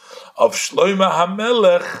building of Shlomo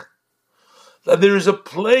HaMelech, that there is a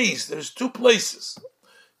place, there's two places.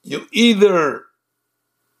 You either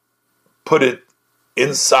put it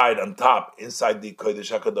inside, on top, inside the Kodesh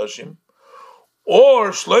HaKadoshim, or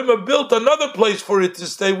Shlomo built another place for it to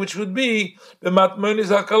stay, which would be the Matmonis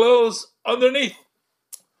HaKalos underneath.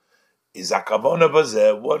 Is a kavona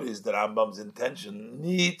bazeh, what is the Rambam's intention?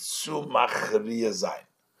 Need zu machriya zayin.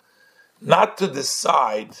 Not to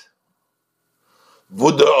decide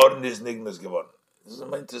wo the Oren is nigmas geworden. This is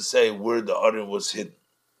meant to say where the Oren was hidden.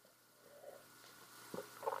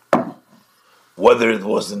 Whether it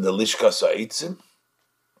was in the Lishkas HaEitzim,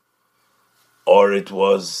 or it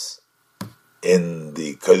was in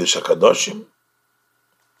the Kodesh HaKadoshim.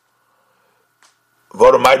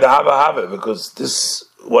 Because this,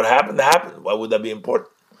 what happened. Why would that be important?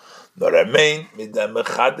 But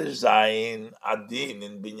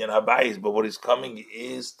what is coming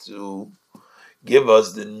is to give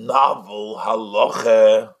us the novel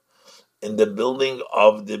halacha in the building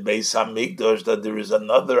of the Beis Hamikdash, that there is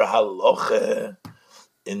another halacha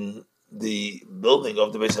in the building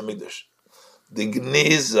of the Beis Hamikdash. The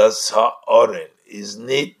Gnizas ha'oren is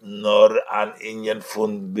not nor an inyan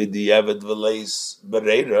fun b'diavad v'leis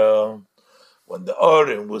bereira. When the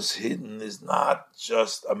Oren was hidden, is not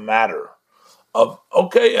just a matter of,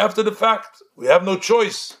 okay, after the fact, we have no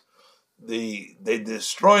choice. They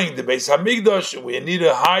destroying the Beis Hamikdash, and we need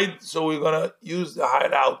to hide, so we're going to use the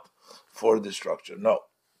hideout for the structure. No.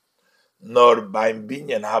 Nor beim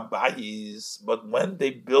binyan habayis, but when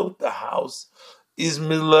they built the house, is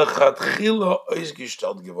milachatchila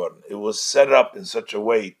ausgestellt geworden. It was set up in such a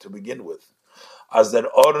way to begin with, as der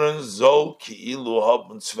Oren soll ki'ilu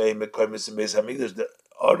haben zwei mekoymes in Beis Hamikdash. The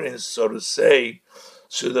Oren, so to say,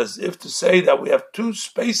 should as if to say that we have two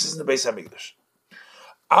spaces in the Beis Hamikdash.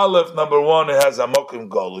 Aleph, number one, it has a mokim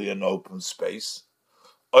goli, an open space.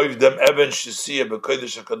 Oiv dem even shesiya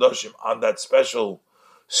bekodesh hakadoshim, on that special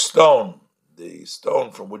stone, the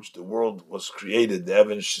stone from which the world was created, the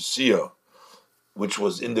even shesiya, which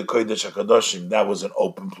was in the Kodesh HaKadoshim, that was an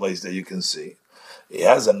open place that you can see. He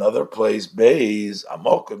has another place, Beis,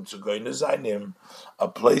 Amokim, to go in Zainim, a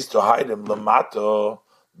place to hide him, Lamato,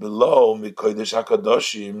 below the Kodesh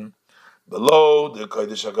HaKadoshim, below the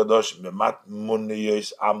Kodesh HaKadoshim, Bemat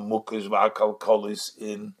Muniyos Amukis V'Akalkolis,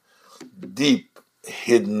 in deep,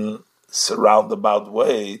 hidden, surroundabout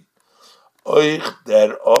way. Oich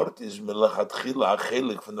der Ort is Melachatchila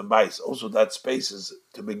Chelik from the Bais. Also, that space is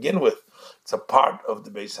to begin with. It's a part of the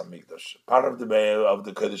Beis Hamikdash, part of the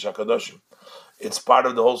Kodesh HaKadoshim. It's part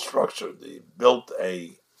of the whole structure. They built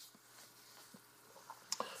a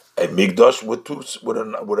mikdash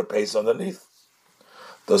with a base underneath.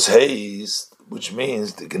 Das heißt, which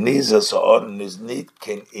means the Geniza Sa'oren is nicht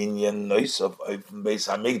kein Inyan Neusaf auf dem Beis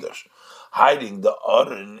HaMikdash. Hiding the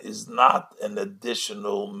Oren is not an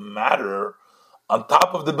additional matter on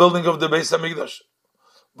top of the building of the Beis HaMikdash.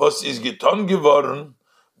 Was is getan geworden,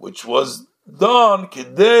 which was done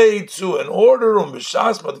kedei to in order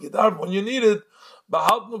b'shas but gedar when you needed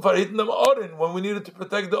behalten verhitten dem Oren, when we needed to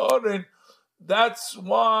protect the Oren. That's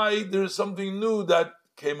why there's something new that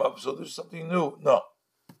came up. So there's something new. No.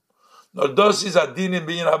 This is adin in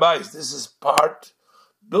binyan habayis. This is part.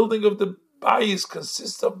 Building of the bayis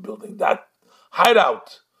consists of building that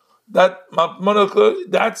hideout.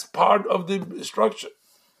 That's part of the structure.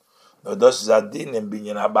 This is adin in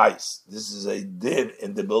binyan habayis. This is a din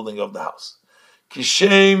in the building of the house.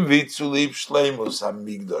 Kishem vitzulib shleimus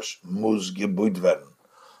hamigdash mus gebuit werden.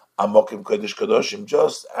 Amokim kodesh kadoshim.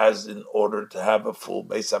 Just as in order to have a full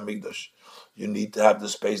Beis Hamikdash, you need to have the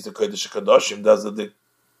space the kodesh kadoshim does the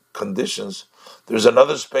conditions. There's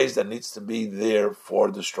another space that needs to be there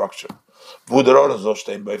for the structure. Where the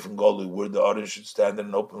Oren should stand in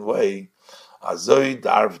an open way. Likewise,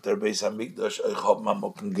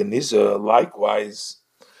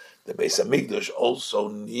 the Beis Hamikdash also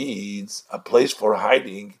needs a place for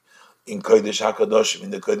hiding in Kodesh HaKadoshim, in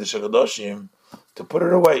the Kodesh HaKadoshim, to put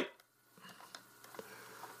it away.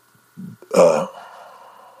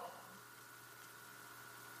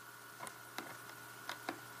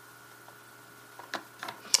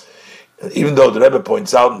 Even though the Rebbe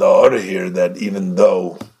points out in the order here that even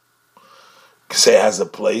though Kseh has a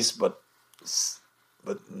place, but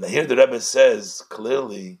here the Rebbe says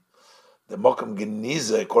clearly the Mokum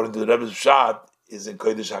Geniza, according to the Rebbe's Pshat, is in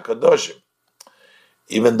Kodesh HaKadoshim.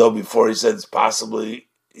 Even though before he said it's possibly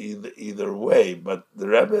either way, but the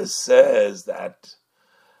Rebbe says that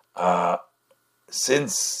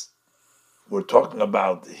since we're talking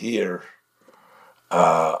about here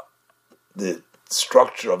the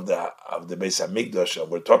structure of the Beis Hamikdash,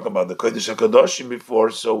 and we're talking about the Kodesh HaKadoshim before,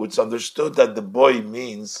 so it's understood that the boy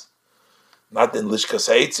means not in Lishkas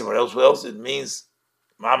Haitzim or else, it means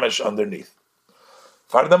Mamash underneath.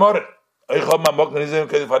 Fardamoren.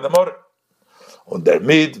 Und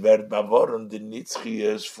damit wird bewahren die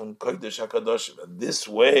Nitzchies von Kodesh HaKadoshim. And this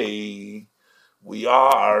way, we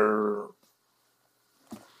are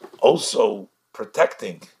also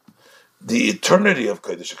protecting the eternity of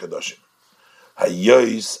Kodesh HaKadoshim.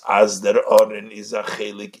 Hayois as der Oren is a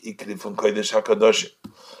chelik ikri from Kodesh HaKadoshim.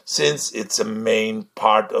 Since it's a main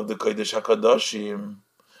part of the Kodesh HaKadoshim,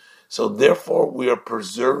 so therefore we are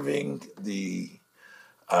preserving the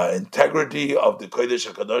integrity of the Kodesh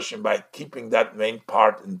HaKadoshim by keeping that main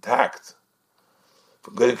part intact.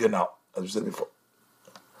 From Kodesh Canal, as we said before.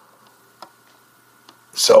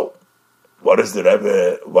 So, what does the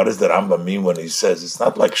Rambam mean when he says it's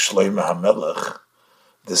not like Shlomo HaMelech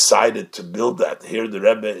decided to build that? Here the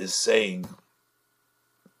Rebbe is saying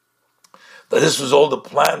that this was all the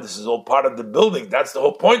plan, this is all part of the building. That's the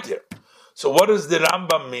whole point here. So what does the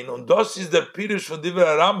Rambam mean? Und das ist der Pirush von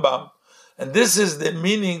Divrei Rambam, and this is the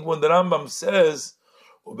meaning when the Rambam says,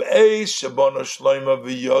 Ube'eish shebono Shlomo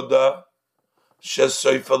v'yoda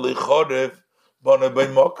shesoifa lichorev bono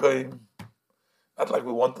b'mokoim. Not like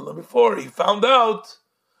we wanted to learn before. He found out,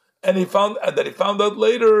 and he found out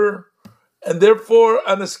later, and therefore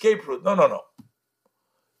an escape route. No.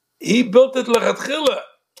 He built it lechatchila.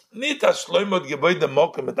 Nit Shlomo geboid the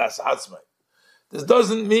mokim et as atzmai. This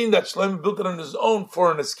doesn't mean that Shlomo built it on his own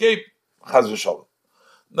for an escape. Chaz v'sholem.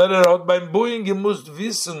 But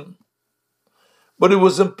it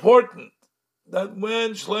was important that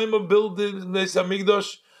when Shlomo built the Beis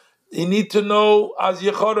Hamikdash, he need to know as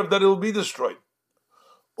Yechorev that it will be destroyed.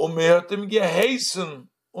 And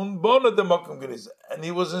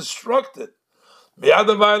he was instructed.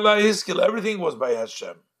 Everything was by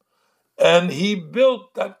Hashem. And he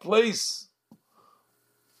built that place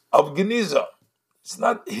of Geniza. It's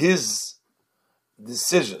not his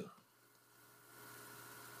decision.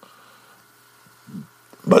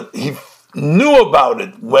 But he knew about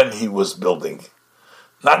it when he was building.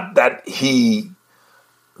 Not that he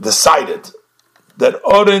decided that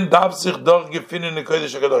Oren darf sich doch gefinden in the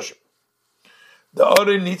Kodesh HaKadoshim. The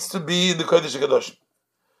Oren needs to be in the Kodesh HaKadoshim.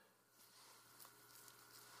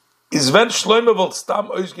 Is when Shlomo will stam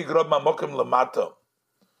ausgegraben amokim lamata.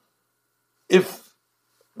 If,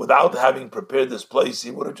 without having prepared this place,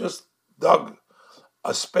 he would have just dug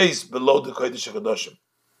a space below the Kodesh HaKadoshim.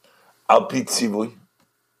 Al pi tzivui.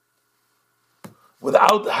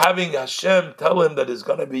 Without having Hashem tell him that it's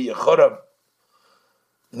going to be Yechorav.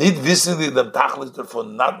 Need visibly the tachlis for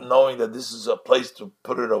not knowing that this is a place to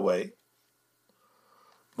put it away.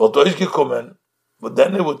 But But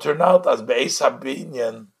then it would turn out as Be'ez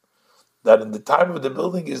HaBinyan, that in the time of the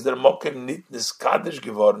building is der Mokem nit niskadish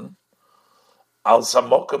geworden, als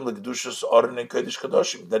Mokem l'kedushas Oren and Kodesh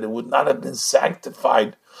Kadoshim, that it would not have been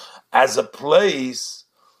sanctified as a place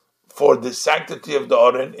for the sanctity of the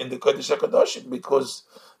Oren in the Kodesh HaKadoshim, because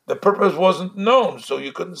the purpose wasn't known, so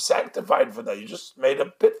you couldn't sanctify it for that. You just made a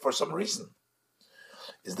pit for some reason.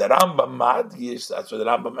 Is the Rambam Madgish, that's what the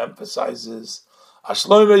Rambam emphasizes. He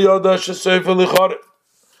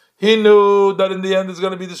knew that in the end it's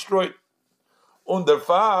going to be destroyed.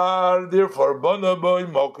 Therefore,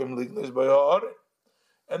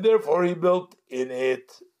 and therefore he built in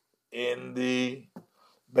it, in the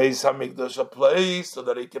Beis Hamikdash, a place so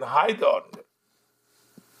that he can hide the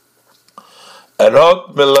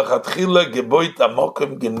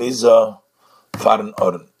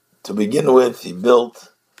Oren. To begin with, he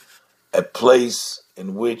built a place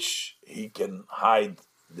in which he can hide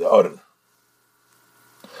the Oren.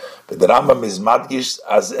 But the Rambam is madgish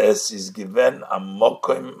as es is given a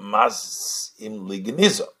mokim mas im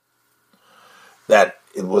ligniza, that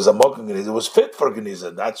it was a mokim geniza, it was fit for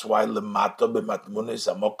geniza. That's why lemato b'matmunis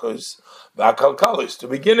amokos v'akalkalis, to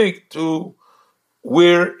beginning to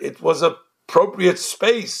where it was appropriate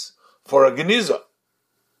space for a geniza.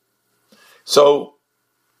 So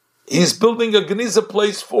he's building a geniza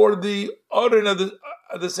place for the Oren at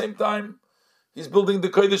the same time. He's building the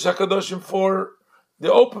Kodesh HaKadoshim for the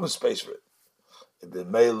open space for it. The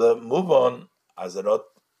Mele move on as a rot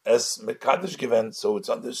es mekadosh given, so it's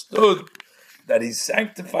understood that he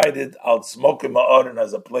sanctified it al smokim ha'oren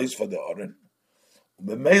as a place for the oren.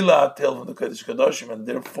 The Mele till from the Kodesh Kadoshim, and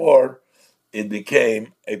therefore it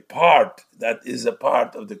became a part that is a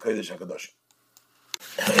part of the Kodesh HaKadoshim.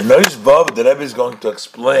 In Nois Vav, the Rebbe is going to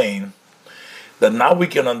explain that now we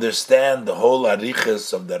can understand the whole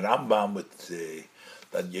arichas of the Rambam with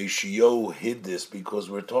that Yeshiyahu hid this, because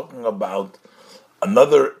we're talking about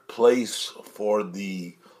another place for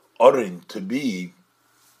the Oren to be,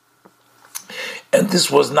 and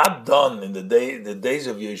this was not done in the days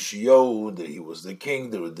of Yeshiyahu. That he was the king.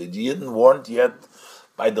 The Yidden weren't yet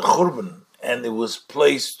by the Churban, and it was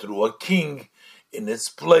placed through a king in its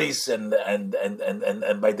place, and by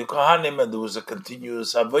the Kohanim, and there was a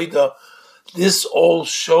continuous avodah. This all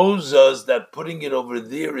shows us that putting it over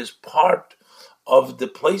there is part of the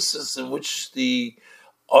places in which the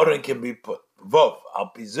Oren can be put. Vov, al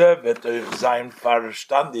pizev zayin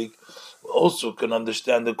farstandig, also can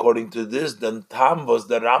understand according to this, then tam was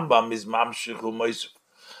the Rambam is mamshich u'moisuf,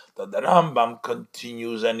 that the Rambam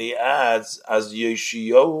continues and he adds, as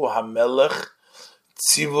Yeshiyahu hamelech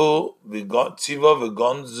tzivo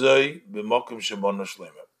v'gonzoi b'mokim shebonu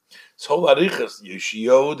shleimah. It's whole arichas,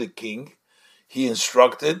 Yeshiyahu the king, he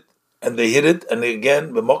instructed, and they hit it, and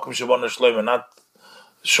again, b'mokim shebonu shleimah, not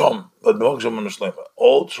Shom, but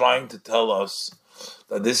all trying to tell us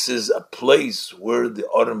that this is a place where the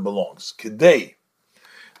Oren belongs. Kedei,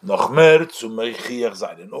 nochmer zu meichiach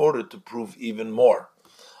zayin, in order to prove even more.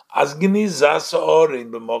 As genizas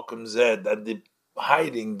Oren b'mokum zed, that the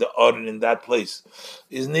hiding the Oren in that place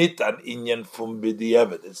is nit an inyan fum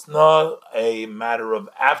b'diavad. It's not a matter of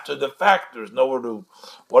after the fact. There's nowhere to.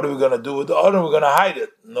 What are we going to do with the Oren? We're going to hide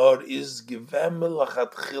it. Nor is givem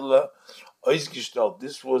lachatchila.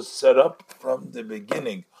 This was set up from the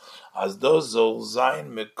beginning. As those zayin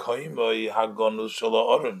mekoimoi hagonus shel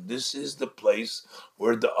Oren. This is the place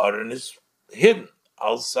where the Oren is hidden.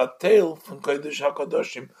 Al satel from Kodesh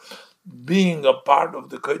HaKadoshim, being a part of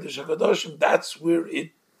the Kodesh HaKadoshim. That's where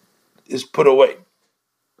it is put away.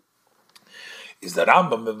 Is the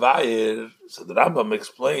Rambam mevayer? So the Rambam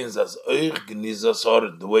explains as oich genizas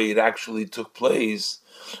Oren, the way it actually took place,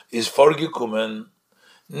 is vorgekommen.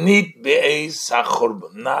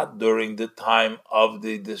 Not during the time of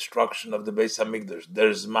the destruction of the Beis Hamikdash.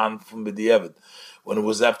 There's man from B'diavad. When it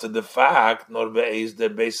was after the fact, nor be'ez the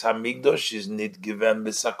Beis Hamikdash is not given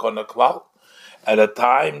b'sakona klal. At a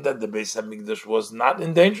time that the Beis Hamikdash was not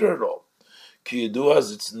in danger at all. Ki yidu,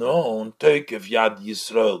 as it's known, Teikev Yad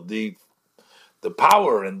Yisrael, the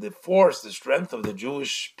power and the force, the strength of the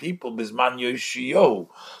Jewish people, bisman Yeshiyahu,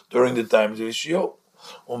 during the times of Yeshiyahu.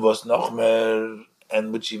 Was noch mehr.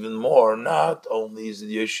 And which even more, not only is it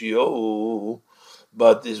Yeshiyahu,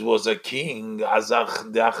 but this was a king, the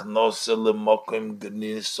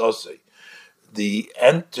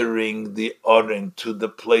entering the Oren to the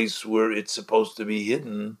place where it's supposed to be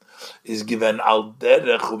hidden is given al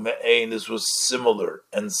derech ume'ein. This was similar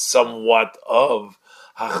and somewhat of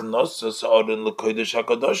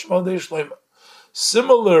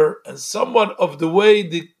similar and somewhat of the way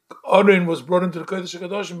the Oren was brought into the Kodesh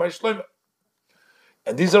HaKadoshim by Shlomo.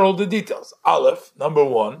 And these are all the details. Aleph, number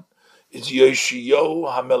one, is Yoshio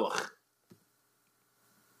HaMelech.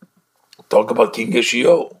 Talk about King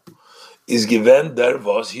Yoshio. Is given there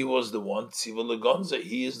was he was the one Tziva Legonza.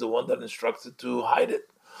 He is the one that instructed to hide it.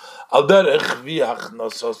 Al derech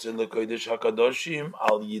v'hachnasos lekodesh hakadoshim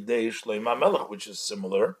al yidei shleim hamelech, which is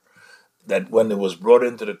similar. That when it was brought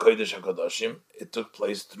into the kodesh hakadoshim, it took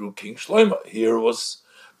place through King Shlomo. Here it was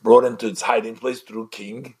brought into its hiding place through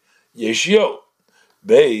King Yeshio.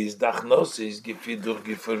 Beis dachnosis gefiduch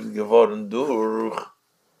geworden durch.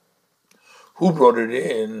 Who brought it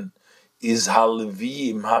in? Is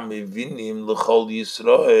halevim hamevinim lechol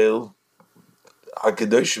Yisrael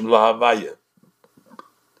hakadoshim lahavaya.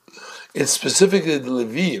 It's specifically the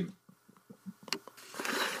Levim,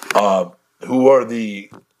 who are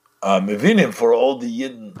the mevinim for all the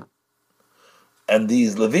Yidden, and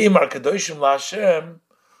these Levim are kadoshim laHashem.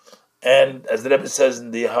 And as the Rebbe says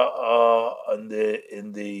in the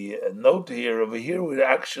note here, over here, we're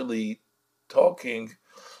actually talking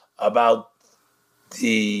about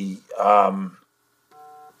the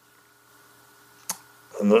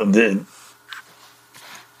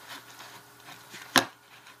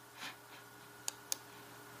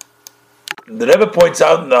Rebbe points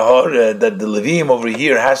out in the Hor that the Levim over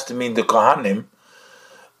here has to mean the Kohanim,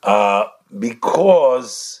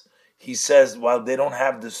 because he says, while they don't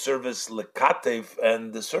have the service lekatev,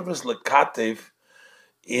 and the service lekatev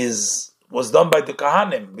was done by the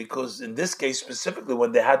Kohanim, because in this case specifically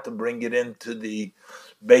when they had to bring it into the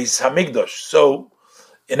Beis Hamikdash. So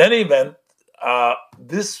in any event,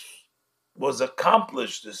 this was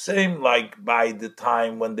accomplished the same like by the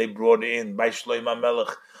time when they brought in by Shlomo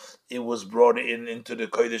Melech. It was brought into the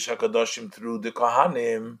Kodesh HaKadoshim through the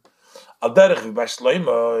Kohanim. Al derech by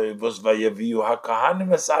Shlomo, it was vayaviu HaKohanim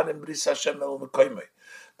esarim bris Hashem el mekoymei.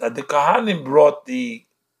 That the Kohanim brought the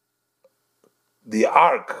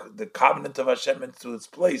ark, the covenant of Hashem, into its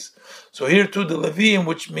place. So here too the Levim,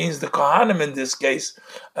 which means the Kohanim in this case,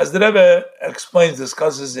 as the Rebbe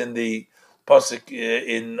discusses in the Pasuk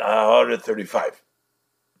in Hora 35.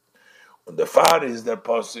 Und the Far is der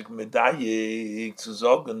Pasuk medayik zu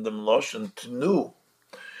sagen dem Loshen tnu.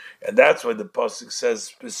 And that's why the Pasuk says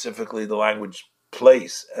specifically the language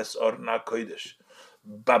place, as orna kodesh.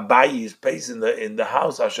 Babayi is place in the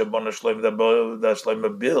house Asher Bona Shloim that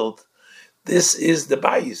Shloim built. This is the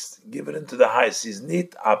bayis given into the house. Is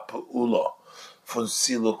nit apulo von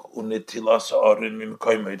siluk unetilas orin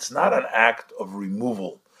mimkoyma. It's not an act of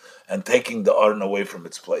removal and taking the orin away from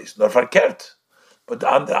its place. Nor verkehrt. But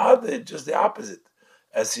on the other, just the opposite.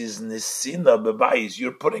 As is nisina bebayis,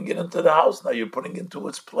 you're putting it into the house now. You're putting it into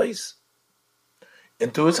its place,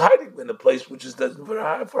 into its hiding, in a place which is destined for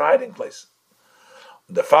hiding place.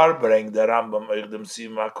 The far bring the Rambam Eichdem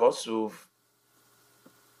Sima Kosuf.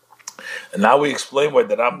 And now we explain why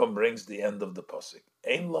the Rambam brings the end of the pasuk.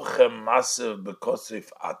 Ein lochem masev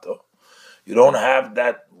bekosif ato. You don't have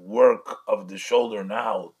that work of the shoulder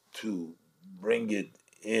now to bring it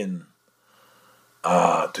in,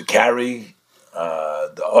 to carry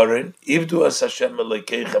the orin. Ivdu as Hashem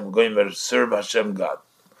elekeichem goimer, serve Hashem God.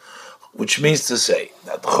 Which means to say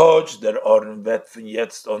that Choj der orin vet von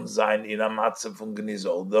jetzt on sein in a matze von geniz,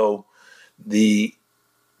 although the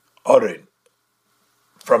orin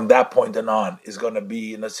from that point on is going to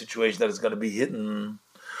be in a situation that is going to be hidden.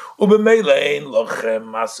 You don't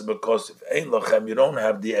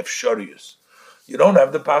have the efsharius. You don't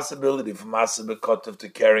have the possibility for Masa Bekotiv to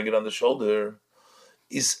carrying it on the shoulder.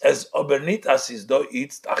 Is as obernitas is do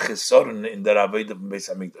it's achesoren in the Avodah Beis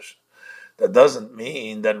Hamikdash. That doesn't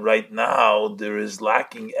mean that right now there is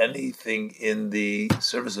lacking anything in the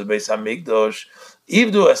service of Beis Hamikdash.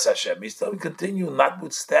 Ivdu es Hashem. He still continue,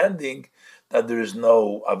 notwithstanding that there is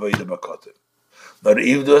no Avodah Bekotiv. Nor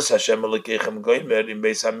ivdu es Hashem elekechem goimer in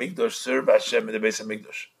Beis Hamikdash, serve Hashem in the Beis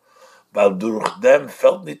Hamikdash. Weil durch them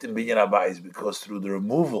felt nicht in Binyan Habayis, because through the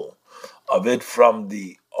removal of it from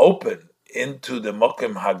the open into the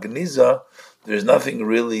Mokem Hagniza, there's nothing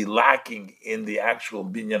really lacking in the actual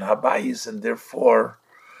Binyan Habayis, and therefore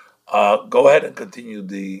go ahead and continue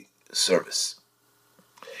the service.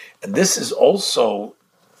 And this is also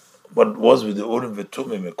what was with the Urim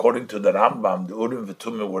V'Tumim. According to the Rambam, the Urim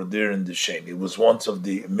V'Tumim were there in the Sheni. It was once in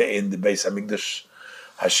the Beis Hamikdash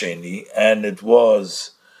Hasheni, and it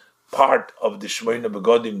was part of the Shmoyna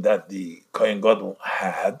Begodim that the Kohen Gadol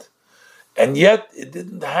had, and yet it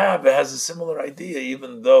has a similar idea,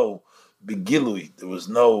 even though Begilui, there was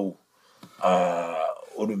no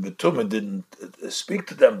Urim V'Tumim, didn't speak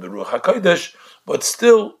to them, the Ruach HaKodesh, but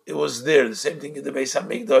still it was there. The same thing in the Beis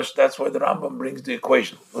Hamikdash. That's why the Rambam brings the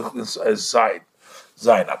equation. Look aside.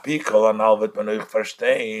 Zayin apikol analvet man euch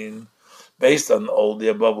verstehen, Based on all the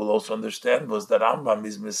above, we'll also understand was that Rambam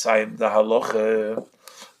is Messiah the halacha.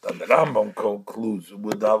 That the Rambam concludes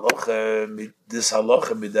with the halacha, this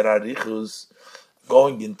halacha with the arichus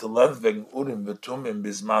going into length wegen Urim v'Tumim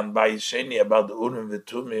bisman ba'yisheni about the Urim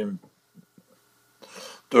v'Tumim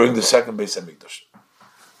during the second Beis Hamikdash.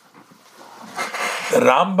 The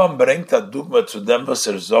Rambam bringt a dogma zu dem, was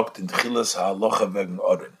sagt in Chilas halacha wegen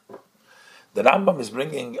Urim. The Rambam is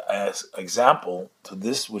bringing an example to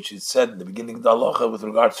this which he said in the beginning of the halacha with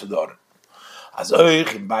regards to the Urim. As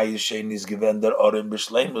euch in Bayeshen is given der Urim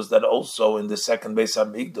b'shleim was that also in the second Beis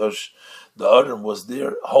Hamikdash the Urim was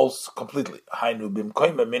there whole completely. Hainu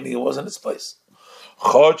b'mkoyim, meaning it was in its place.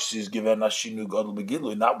 Chotz is given ashinu gadol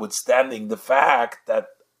b'gilui, notwithstanding the fact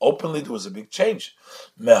that openly there was a big change.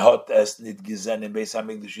 Mehot es nit gizen in Beis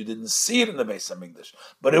Hamikdash, you didn't see it in the Beis Hamikdash,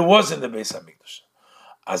 but it was in the Beis Hamikdash.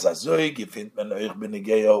 As azoi gefindt man euch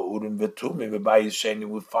b'negeya Urim v'Tumim v'Bayeshen,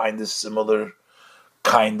 we find a similar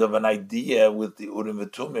kind of an idea with the Urim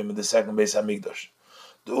v'Tumim in the second Beis Hamikdash.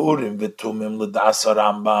 The Urim v'Tumim l'das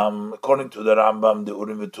Rambam, according to the Rambam, the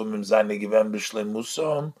Urim v'Tumim zayne given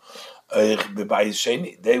b'shleimusam euch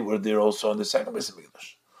b'Bayeshen, they were there also in the second Beis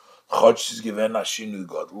Hamikdash. Chotz is given ashinu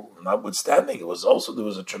gadol, notwithstanding it was also there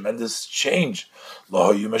was a tremendous change.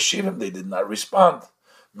 Lo hayu mashivim, they did not respond.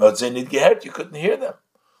 Motzei nit gehert, you couldn't hear them.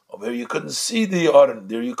 Over here you couldn't see the Urim,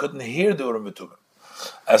 there you couldn't hear the Urim v'Tumim.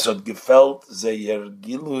 As it gefällt zeyer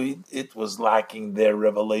gilui, it was lacking their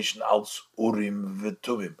revelation als Urim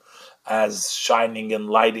v'Tumim, as shining and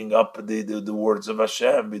lighting up the words of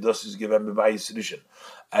Hashem, vidos is given by Yisrishin,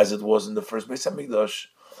 as it was in the first Beis Hamikdash,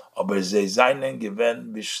 aber ze seinen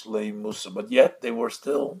given b'shleimusa, but yet they were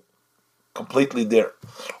still completely there.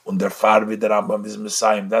 Und der Farbe der Rambam is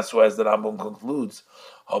Messiah. That's why, as the Rambam concludes,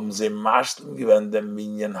 haben sie maschlim given dem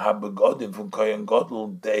Minyan habegodim von Kohen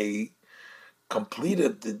Gadol, they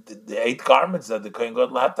completed the 8 garments that the Kohen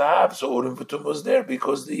Gadol had to have. So Urim v'Tumim was there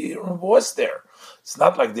because the Urim was there. It's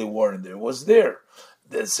not like they weren't there; it was there.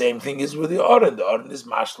 The same thing is with the Aron. The Aron is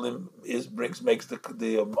mashlim, makes the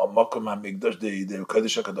Makom Hamikdash, the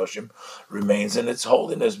Kodesh HaKadoshim, remains in its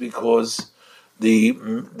holiness because the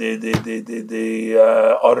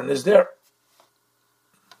Aron is there.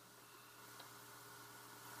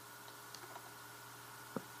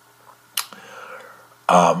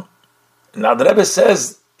 Now the Rebbe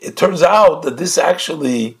says it turns out that this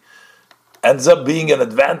actually ends up being an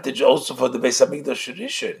advantage also for the Beis Hamikdash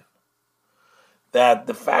Rishon. That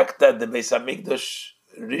the fact that the Beis Hamikdash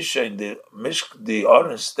Rishon, the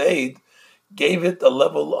Aron stayed, gave it a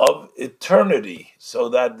level of eternity, so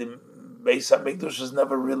that the Beis Hamikdash was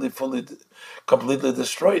never really completely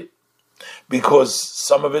destroyed, because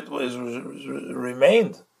some of it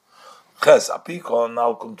remained. Based on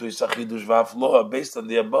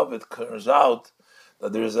the above, it turns out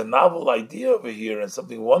that there is a novel idea over here and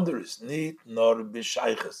something wondrous. Not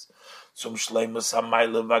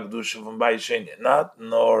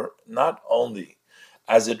only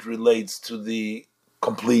as it relates to the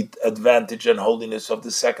complete advantage and holiness of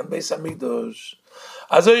the second Beis Hamikdash.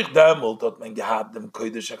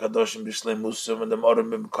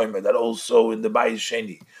 That also in the Bayis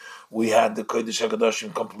Sheni we had the Kodesh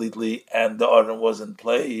HaKadoshim completely, and the Aron was in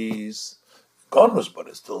place. Gone, but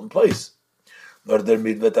it's still in place. But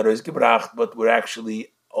we're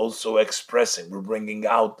actually also expressing, we're bringing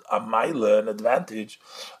out a maila, an advantage,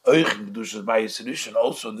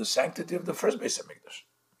 also in the sanctity of the first Beis Hamikdash.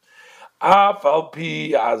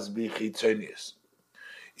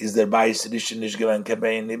 Is there Bayis Rishon nicht given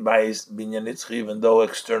Kebeini Bayis Binyan Nitzchi, even though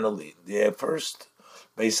externally the first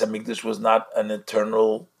Beis Hamikdash was not an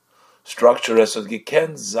eternal structure as it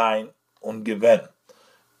geken sein und given.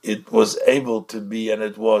 It was able to be, and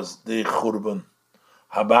it was the Churban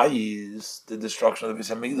Habayis, the destruction of the Beis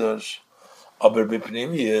Hamikdash. Aber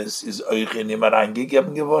Bipnimius is euch in ihm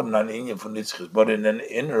reingegeben geworden, an Inyan von Nitzchis. But in an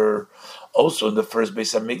inner, also in the first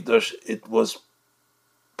Beis Hamikdash, it was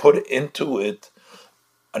put into it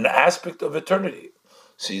an aspect of eternity.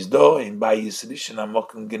 Says though in Bayis Rishon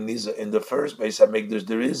Amokim Geniza, in the first Beis Hamikdash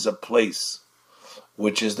there is a place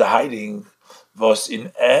which is the hiding. Was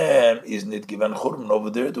in is not given churban. Over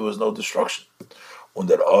there was no destruction. And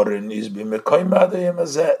the Aron is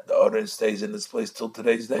the Aron stays in its place till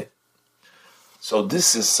today's day. So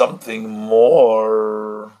this is something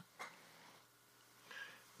more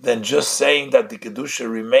than just saying that the Kedusha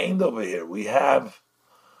remained over here. We have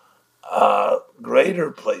a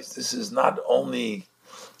greater place. This is not only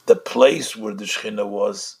the place where the Shekhinah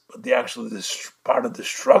was, but this part of the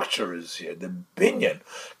structure is here, the binyan,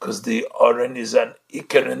 because the Aron is an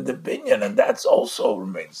ikar in the binyan, and that's also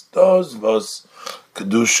remains. Those was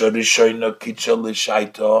Kedusha Rishoina Kicha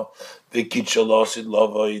Lishaita,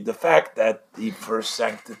 The fact that the first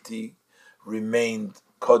sanctity remained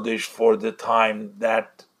Kodesh for the time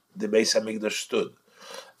that the Beis Hamikdash stood,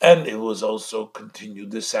 and it was also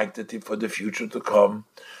continued the sanctity for the future to come.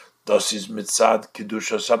 Das is mitzad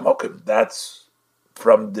kedushas hamokim. That's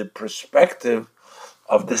from the perspective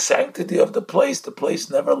of the sanctity of the place. The place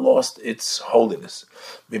never lost its holiness,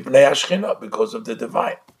 because of the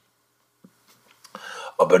divine.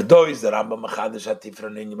 But here the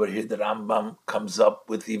Rambam comes up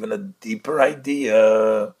with even a deeper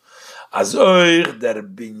idea. As der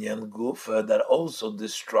binyan guf, that also the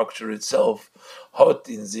structure itself hot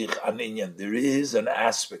in sich an inyan. There is an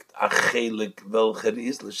aspect, a chelik welcher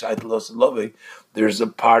is l'shait los love. There's a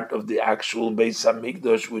part of the actual Beis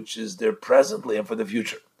Hamikdash which is there presently and for the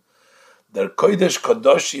future. Der kodesh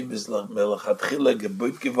kadoshim is melachatchila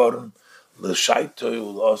gebuit geworden.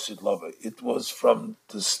 It was from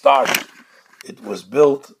the start. It was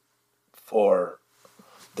built for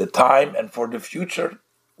the time and for the future,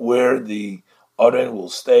 where the Oren will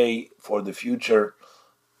stay for the future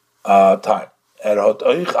time.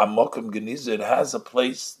 It has a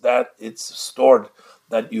place that it's stored,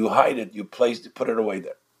 that you hide it, you put it away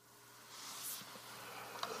there.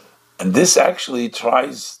 And this actually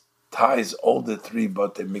ties all the three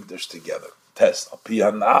Batei Mikdash together. Test.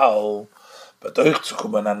 But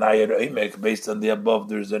based on the above,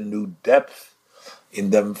 there's a new depth in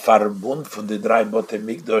the Farbund from the drei Batei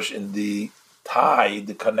Mikdash, in the tie,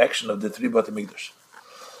 the connection of the three Batei Mikdash.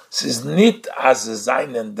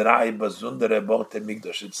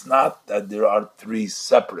 It's not that there are three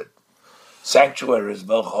separate sanctuaries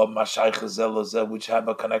which have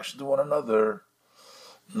a connection to one another.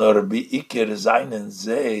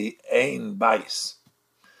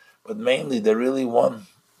 But mainly they're really one.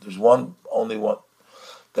 There's only one.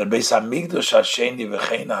 The Beis Hamikdash Hasheni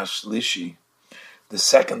v'chein Hashlishi, the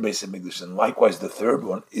second Beis Hamikdash, and likewise the third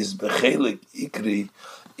one, is Bechelik Ikri,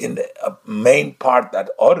 in a main part, that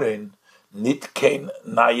Oren nit kein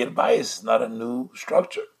Nayer Bayis, not a new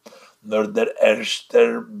structure, nor der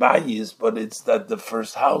Erster Bayis, but it's that the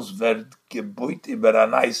first house Verd Gebuiti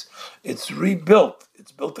Beranais, it's rebuilt,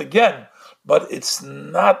 it's built again, but it's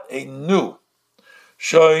not a new.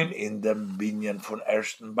 Showing in the binyan von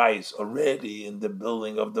ersten Bayis, already in the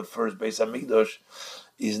building of the first Beis Hamikdash,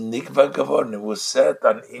 is nikva geworden. It was set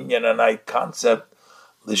an inyan anai concept,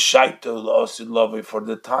 l'shaito l'osid love, for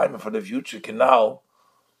the time and for the future. Canal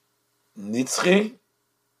nitzchi,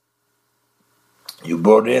 you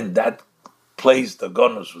brought in that place. The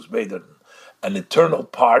gonus was made an eternal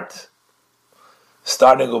part,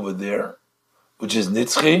 starting over there, which is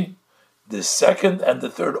nitzchi. The second and the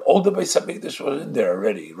third, all the Beis Hamikdash was in there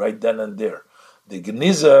already, right then and there. The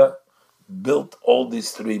Geniza built all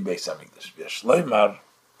these three Beis Hamikdash.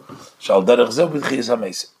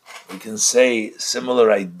 We can say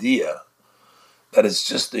similar idea, that it's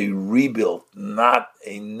just a rebuild, not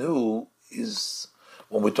a new, is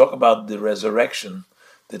when we talk about the resurrection,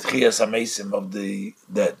 the Tchias HaMesim of the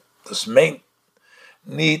dead. Das meint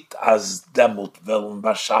nicht as demut wollen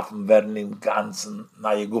beschaffen werden im ganzen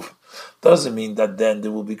neue Guf. Doesn't mean that then there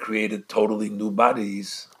will be created totally new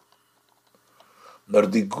bodies. Nor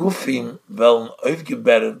die Gufim wollen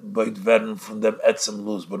aufgebaut werden von dem Etzem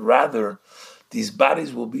Luz, but rather these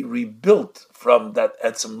bodies will be rebuilt from that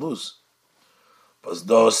Etzem Luz. Because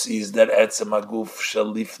those is that Etzem Aguf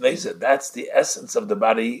shel lifnei. That's the essence of the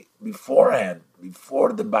body beforehand,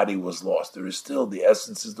 before the body was lost. There is still the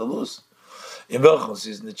essence is the Luz. In Welchens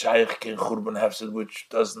is Nechayich Ken Churban Hefsed, which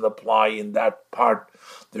doesn't apply in that part.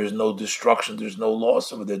 There's no destruction, there's no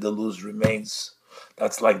loss over there. The luz remains.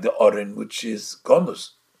 That's like the Oren, which is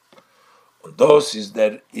Gondus. And those is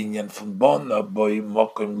that Inyan von Bona boy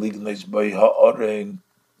Mokim Lignes boy Ha-Oren.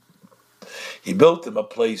 He built him a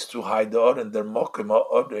place to hide the Oren. Their Mokim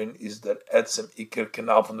Ha-Oren is that Etzem Iker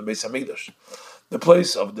Canal from the Beis Hamikdash. The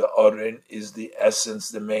place of the Oren is the essence,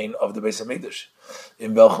 the main of the Beis Hamikdash.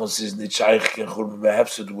 In Belchons is Nechayich Ken Churban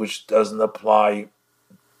Behefsed, which doesn't apply,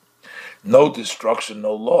 no destruction,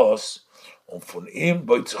 no loss. And from him,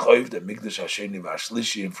 the Mikdash Hasheni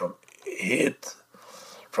Vashlishi, and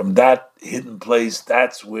from that hidden place,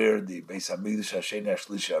 that's where the Beis Hamikdash Hasheni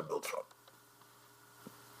Vashlishi are built from.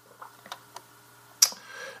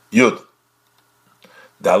 Yud.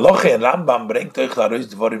 The Halacha in Rambam bringt euch larois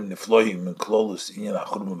dvorim nefloim in klolus inyan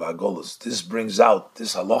achurma v'agolus. This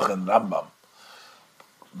Halacha in Rambam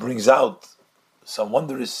brings out some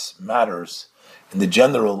wondrous matters in the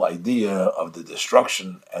general idea of the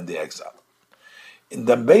destruction and the exile. In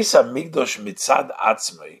the Beis Hamikdash mitzad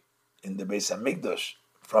atzmei, in the Beis Hamikdash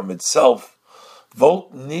from itself,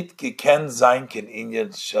 Volt nit geken sein ken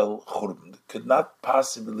inyan shel churban. Could not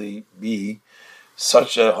possibly be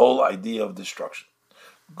such a whole idea of destruction.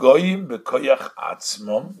 Goyim bekoyach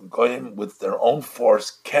atzmom, goyim with their own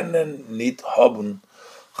force, kenen nit habun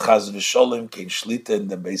chaz v'sholim ken shlita in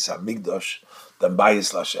the Beis Hamikdash, the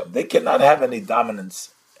Bayis Lashem. They cannot have any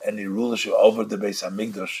dominance, any rulership over the Beis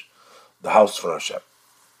Hamikdash, the house for Hashem.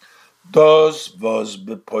 Das was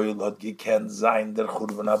bepoil hat geken sein der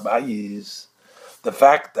churban habayis. The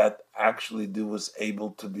fact that actually there was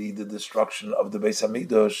able to be the destruction of the Beis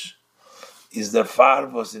Hamikdash is the far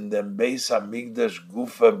was in the Beis Hamikdash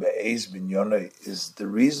gufa be'ez binyonei. Is the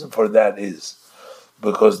reason for that is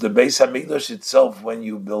because the Beis Hamikdash itself, when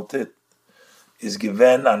you built it, is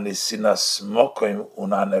given an isinas mokoim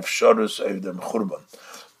unan efshorus of the churban.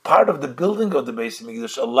 Part of the building of the Beis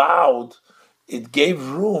Hamikdash allowed, it gave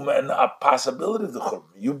room and a possibility of the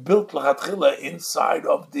churban. You built l'chatchila inside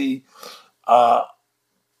of the Kodesh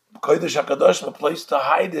HaKadosh, a place to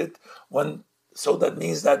hide it, so that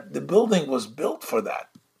means that the building was built for that.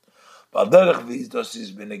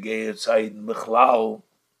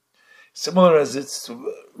 Similar as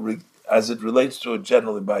it relates to a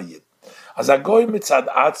generally by Yid. As a goy mitzad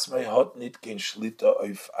atzmei hot nit ken shlita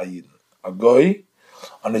auf ayid. A goy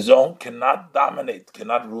on his own cannot dominate,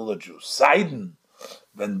 cannot rule a Jew. Seiden,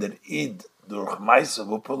 when der Id durch Meise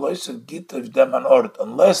v'poloiser git of dem an ort,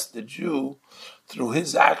 unless the Jew, through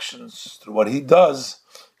his actions, through what he does,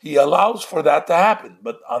 he allows for that to happen,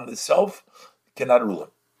 but on the self, cannot rule him.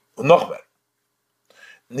 Und noch mehr.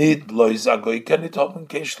 Nid lois a goy kenit hoben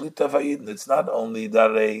ken shlita v'ayid. It's not only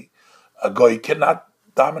that a goy cannot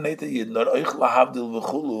dominate a Yid, nor oich lahavdil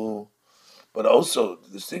v'chulu, but also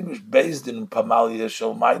distinguished Beis Din Pamalia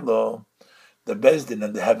Shel Mailo, the Beis Din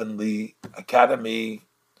and the Heavenly Academy,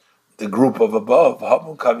 the group of above,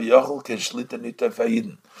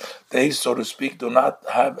 they, so to speak, do not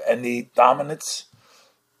have any dominance,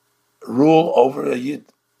 rule over a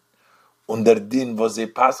Yid. Under Din was a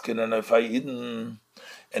Paskin and a Yidden,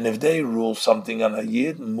 and if they rule something on a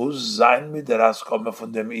Yid, muss sein mit der Raskomme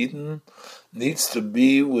von dem Yidden, needs to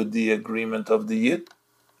be with the agreement of the Yid.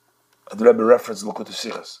 The Rebbe reference Likutei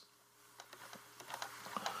Sichos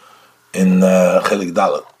in Chelek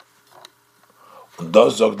Dalet. Und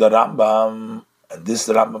das sagt der Rambam, and this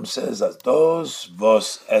the Rambam says, as those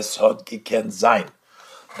was es hat gekent sein,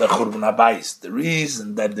 the Churban Habayis. The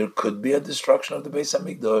reason that there could be a destruction of the Beis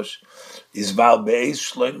Hamikdash is weil Beis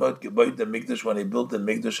Shlomo hat gebaut the Mikdash, when he built the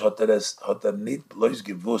Mikdash, hat nicht bloß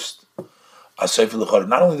gewusst.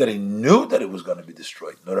 Not only that he knew that it was going to be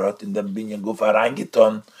destroyed, but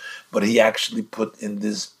he actually put in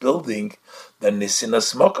this building the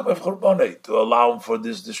Nisinas Mokum of Churbonei to allow him for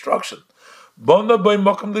this destruction.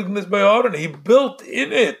 He built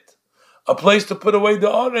in it a place to put away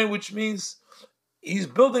the Aron, which means he's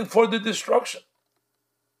building for the destruction.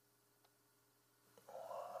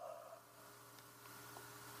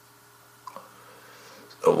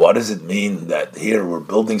 So what does it mean that here we're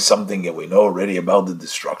building something and we know already about the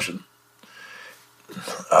destruction?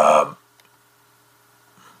 But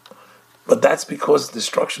that's because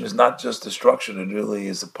destruction is not just destruction, it really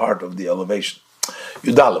is a part of the elevation.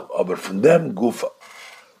 Yudalev, aber from them gufa,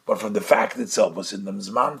 but from the fact itself was in the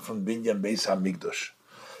Zman from Binyan Beis Hamikdash.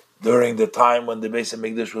 During the time when the Beis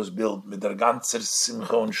Hamikdash was built, mit der ganzer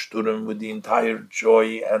Simcha und Sturm, with the entire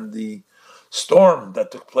joy and the storm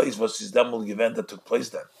that took place, was his demol event that took place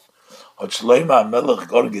then. So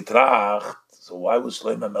why was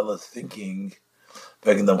Shlomo Melech thinking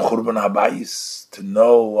wegen dem Churban Habayis to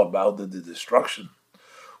know about the destruction?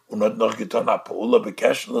 Und hat noch getan a Paula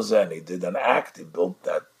bekeshel sein. He did an act. He built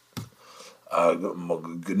that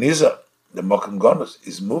Geniza, the Mokum Gonus.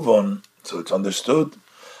 Is move on, so it's understood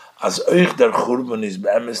as euch der Churban is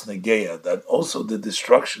be'emes negeya, that also the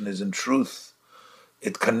destruction is in truth.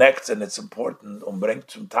 It connects and it's important, bringt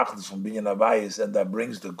zum Tachlis from Binyan Habayis, and that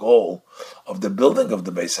brings the goal of the building of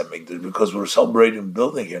the Beis Hamikdash, because we're celebrating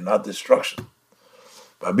building here, not destruction.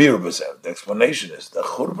 The explanation is the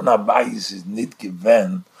Churban Habayis is not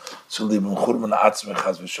given to lieben Churban Atzmei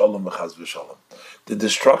chas v'sholom v'chas v'sholom. The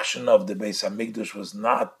destruction of the Beis Hamikdash was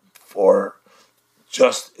not for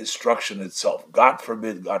just destruction itself. God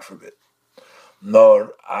forbid, God forbid.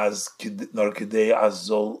 Nor kidei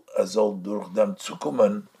azol durch dem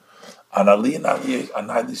zukommen an alin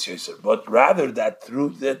anhalis yoser, but rather that through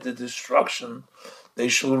the destruction they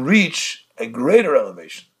shall reach a greater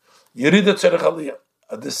elevation. Yerida tzerech aliyah,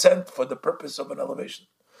 a descent for the purpose of an elevation.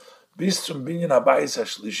 Bis zum binyan habayis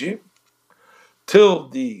hashlishi, till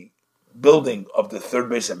the building of the third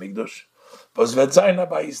Beis Hamikdash, was vetzayin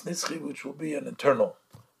habayis nitzchi, which will be an eternal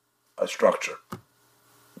structure.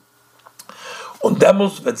 Und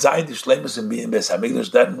demos wird sein die Schleimus in Beis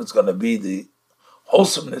Hamikdash. Then it's going to be the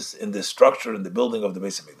wholesomeness in the structure and the building of the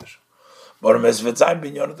Beis Hamikdash. But es wird sein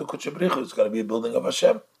binyan the Kutshabrichu. It's going to be a building of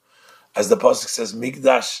Hashem, as the pasuk says,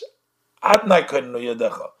 Mikdash Adnai Koinu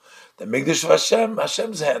Yadecha. The Mikdash of Hashem,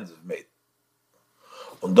 Hashem's hands have made.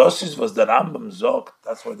 Und das ist, was der Rambam sagt.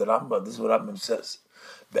 That's why the Rambam, this is what Rambam says.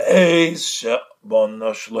 When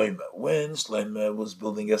Shloime was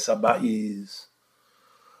building a Sabayis,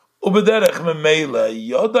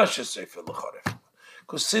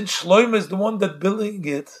 because since Shloime is the one that building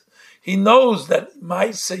it, he knows that my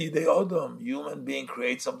Sayyidei Adam, human being,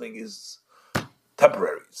 creates something is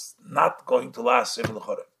temporary. It's not going to last. It's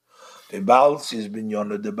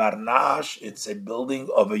a building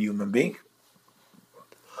of a human being.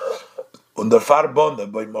 That's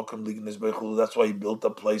why he built a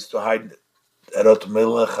place to hide it.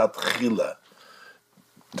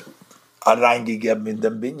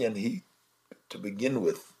 He, to begin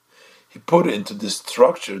with, he put into this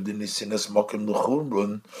structure the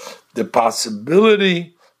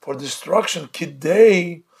possibility for destruction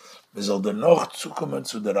kidei,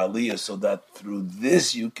 so that through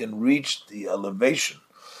this you can reach the elevation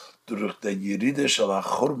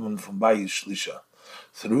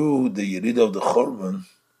through the Yerida of the Churban,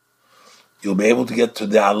 you'll be able to get to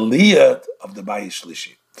the Aliyah of the Bayis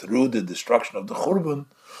Shlishi. Through the destruction of the Churban,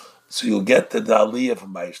 so you'll get to the Aliyah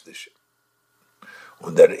from Bayis Shlishi.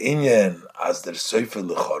 Und der Inyan as der Sefer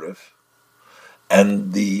L'Chorev,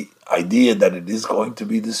 and the idea that it is going to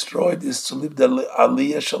be destroyed is to leave the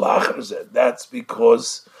Aliyah Shalachar. That's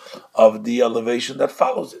because of the elevation that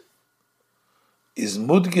follows it. Is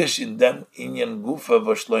Mudgesh in dem Inyan Gufa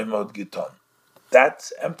v'Shloimah Giton.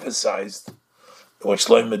 That's emphasized what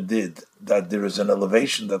Shloimeh did, that there is an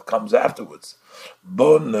elevation that comes afterwards.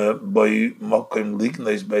 The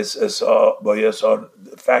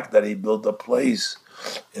fact that he built a place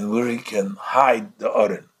in where he can hide the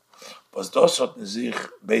Oren. It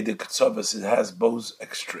has both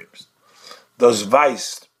extremes. Those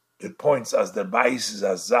vice, it points as the vice is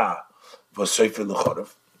azah for Sefer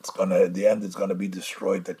L'Chorev. It's gonna, at the end, it's gonna be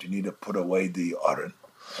destroyed. That you need to put away the Oren.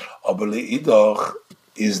 Obeli Idoch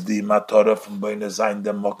is the Matorah from Bein Zayin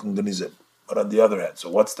dem Mokum Genizim. But on the other hand, so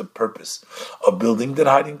what's the purpose of building that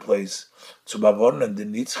hiding place? To Bavon and the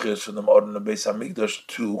Nitzchias from the Orden of Beis Hamikdash,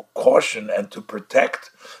 to caution and to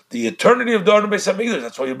protect the eternity of the Orden of Beis Hamikdash.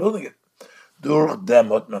 That's why you're building it. Durch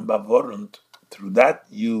demot men Bavorund, through that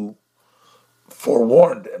you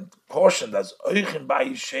forewarned and cautioned as Oichin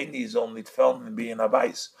Bayis Sheni is only Tfelm and being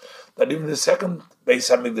Abayis, that even the second Beis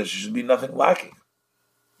Hamikdash should be nothing lacking.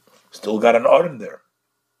 Still got an Orden there.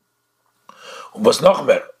 Und was noch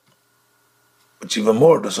mehr? Which even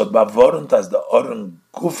more, das hat bevorrend as the Oren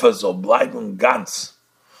Gufa soll bleiben ganz.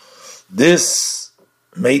 This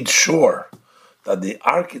made sure that the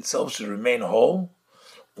ark itself should remain whole,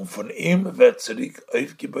 und von ihm wird zurück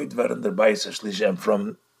aufgebaut werden der Bayis HaShlishi, and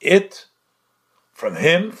from it, from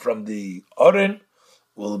him, from the Oren,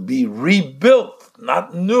 will be rebuilt,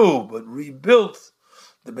 not new, but rebuilt.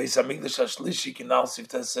 The Beis Hamikdash HaShlishi, Kinal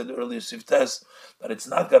Siftes said earlier, Siftes, that it's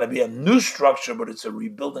not going to be a new structure, but it's a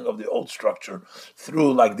rebuilding of the old structure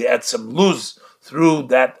through, like the Etzem Luz, through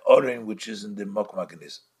that Oren which is in the Mokum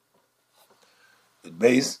HaGeniz.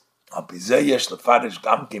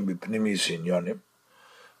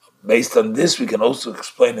 Based on this, we can also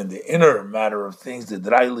explain in the inner matter of things, the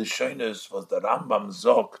Drei Lishonos was the Rambam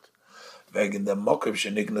zogt, wegen the Mokum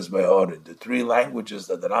Sheniknas by Oren, the three languages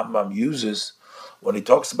that the Rambam uses when he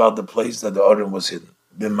talks about the place that the Oren was hidden.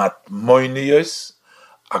 B'matmoinios,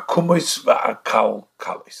 akumois va'akal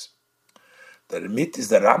kalis. The remit is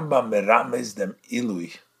the Rambam merames dem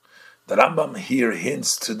ilui. The Rambam here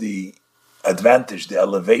hints to the advantage, the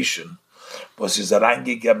elevation, was his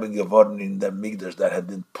reingegeben geworden in the Mikdash that had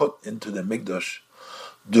been put into the Mikdash.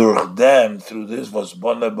 Durch them, through this, was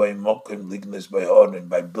bonna by mokim lignes by Oren,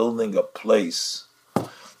 by building a place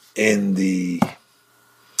in the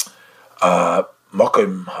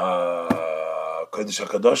Mokim Kodesh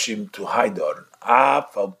HaKadoshim to hide the Oren.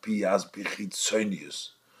 Af al pi as bichitzonius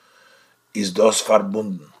is dos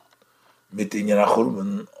verbunden mit Inyan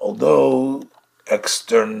HaChurban, although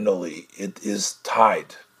externally it is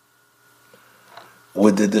tied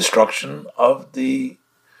with the destruction of the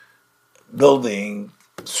building.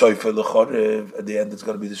 Sofer L'Chorev, at the end it's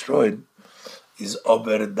going to be destroyed. Is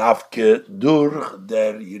aber davke durch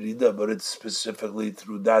der Yerida, but it's specifically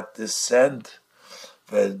through that descent,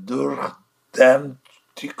 durch dem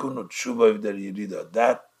tikkun u'tshuva of der Yerida,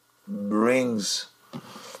 that brings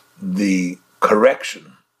the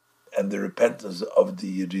correction and the repentance of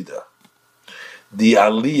the Yerida. The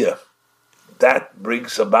Aliyah, that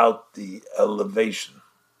brings about the elevation.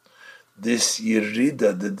 This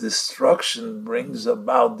Yerida, the destruction, brings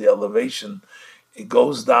about the elevation. It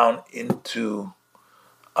goes down into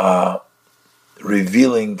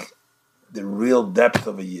revealing the real depth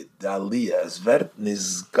of a Yid. The Aliyah, as Vert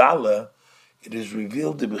Nizgala, it is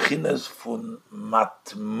revealed the Bechinas von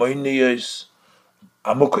Matmoinios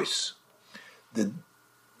Amukos, the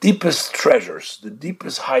deepest treasures, the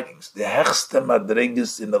deepest hidings, the Hechste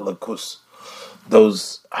Madreges in the Lakus,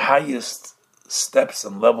 those highest steps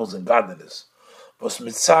and levels in godliness. Was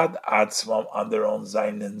mitzad atzmam on their own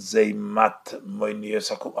seinen ze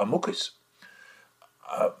Matmoinios Amukos.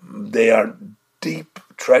 They are deep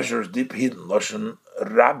treasures, deep hidden. Loshen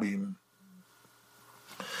Rabim,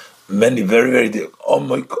 many, very, very deep.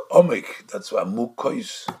 Omik, that's why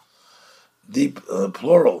Mukois, deep,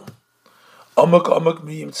 plural. Omik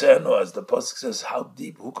miyim tzeno, as the pasuk says, how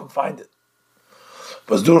deep, who can find it?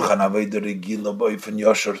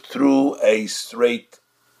 Through a straight,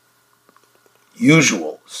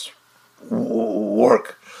 usual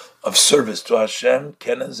work of service to Hashem,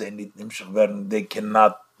 they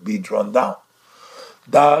cannot be drawn down.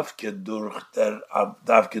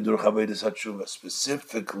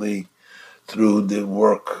 Specifically through the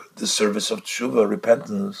work, the service of tshuva,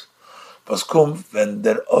 repentance.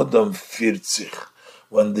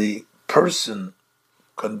 When the person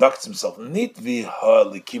conducts himself,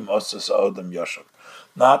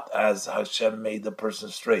 not as Hashem made the person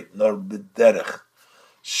straight, nor b'derech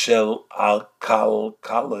shel al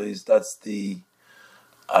kalois. That's the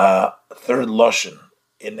third lashon,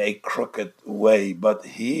 in a crooked way. But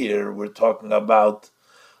here we're talking about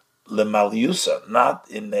lemaliusa, not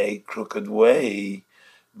in a crooked way,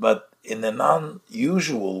 but in an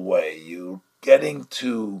unusual way. You're getting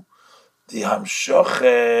to the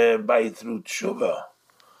hamshoche by through tshuva.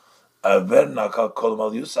 That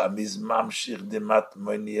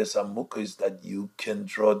you can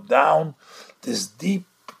draw down these deep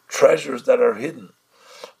treasures that are hidden.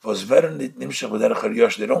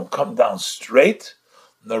 They don't come down straight,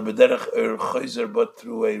 nor but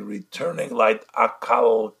through a returning light,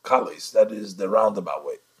 akal kalis, that is the roundabout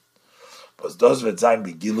way.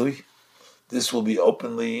 This will be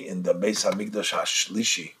openly in the Beis Hamikdash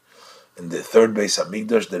Hashlishi, in the third Beis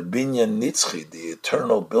Hamikdash, the Binyan Nitzchi, the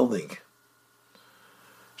eternal building.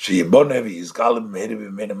 That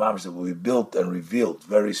will be built and revealed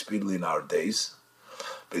very speedily in our days.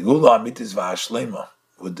 With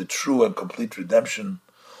the true and complete redemption,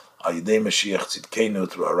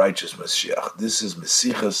 through our righteous Mashiach. This is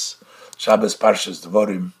Mesichas Shabbos Parshas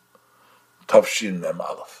Devarim, Tavshin Mem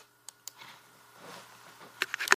Aleph.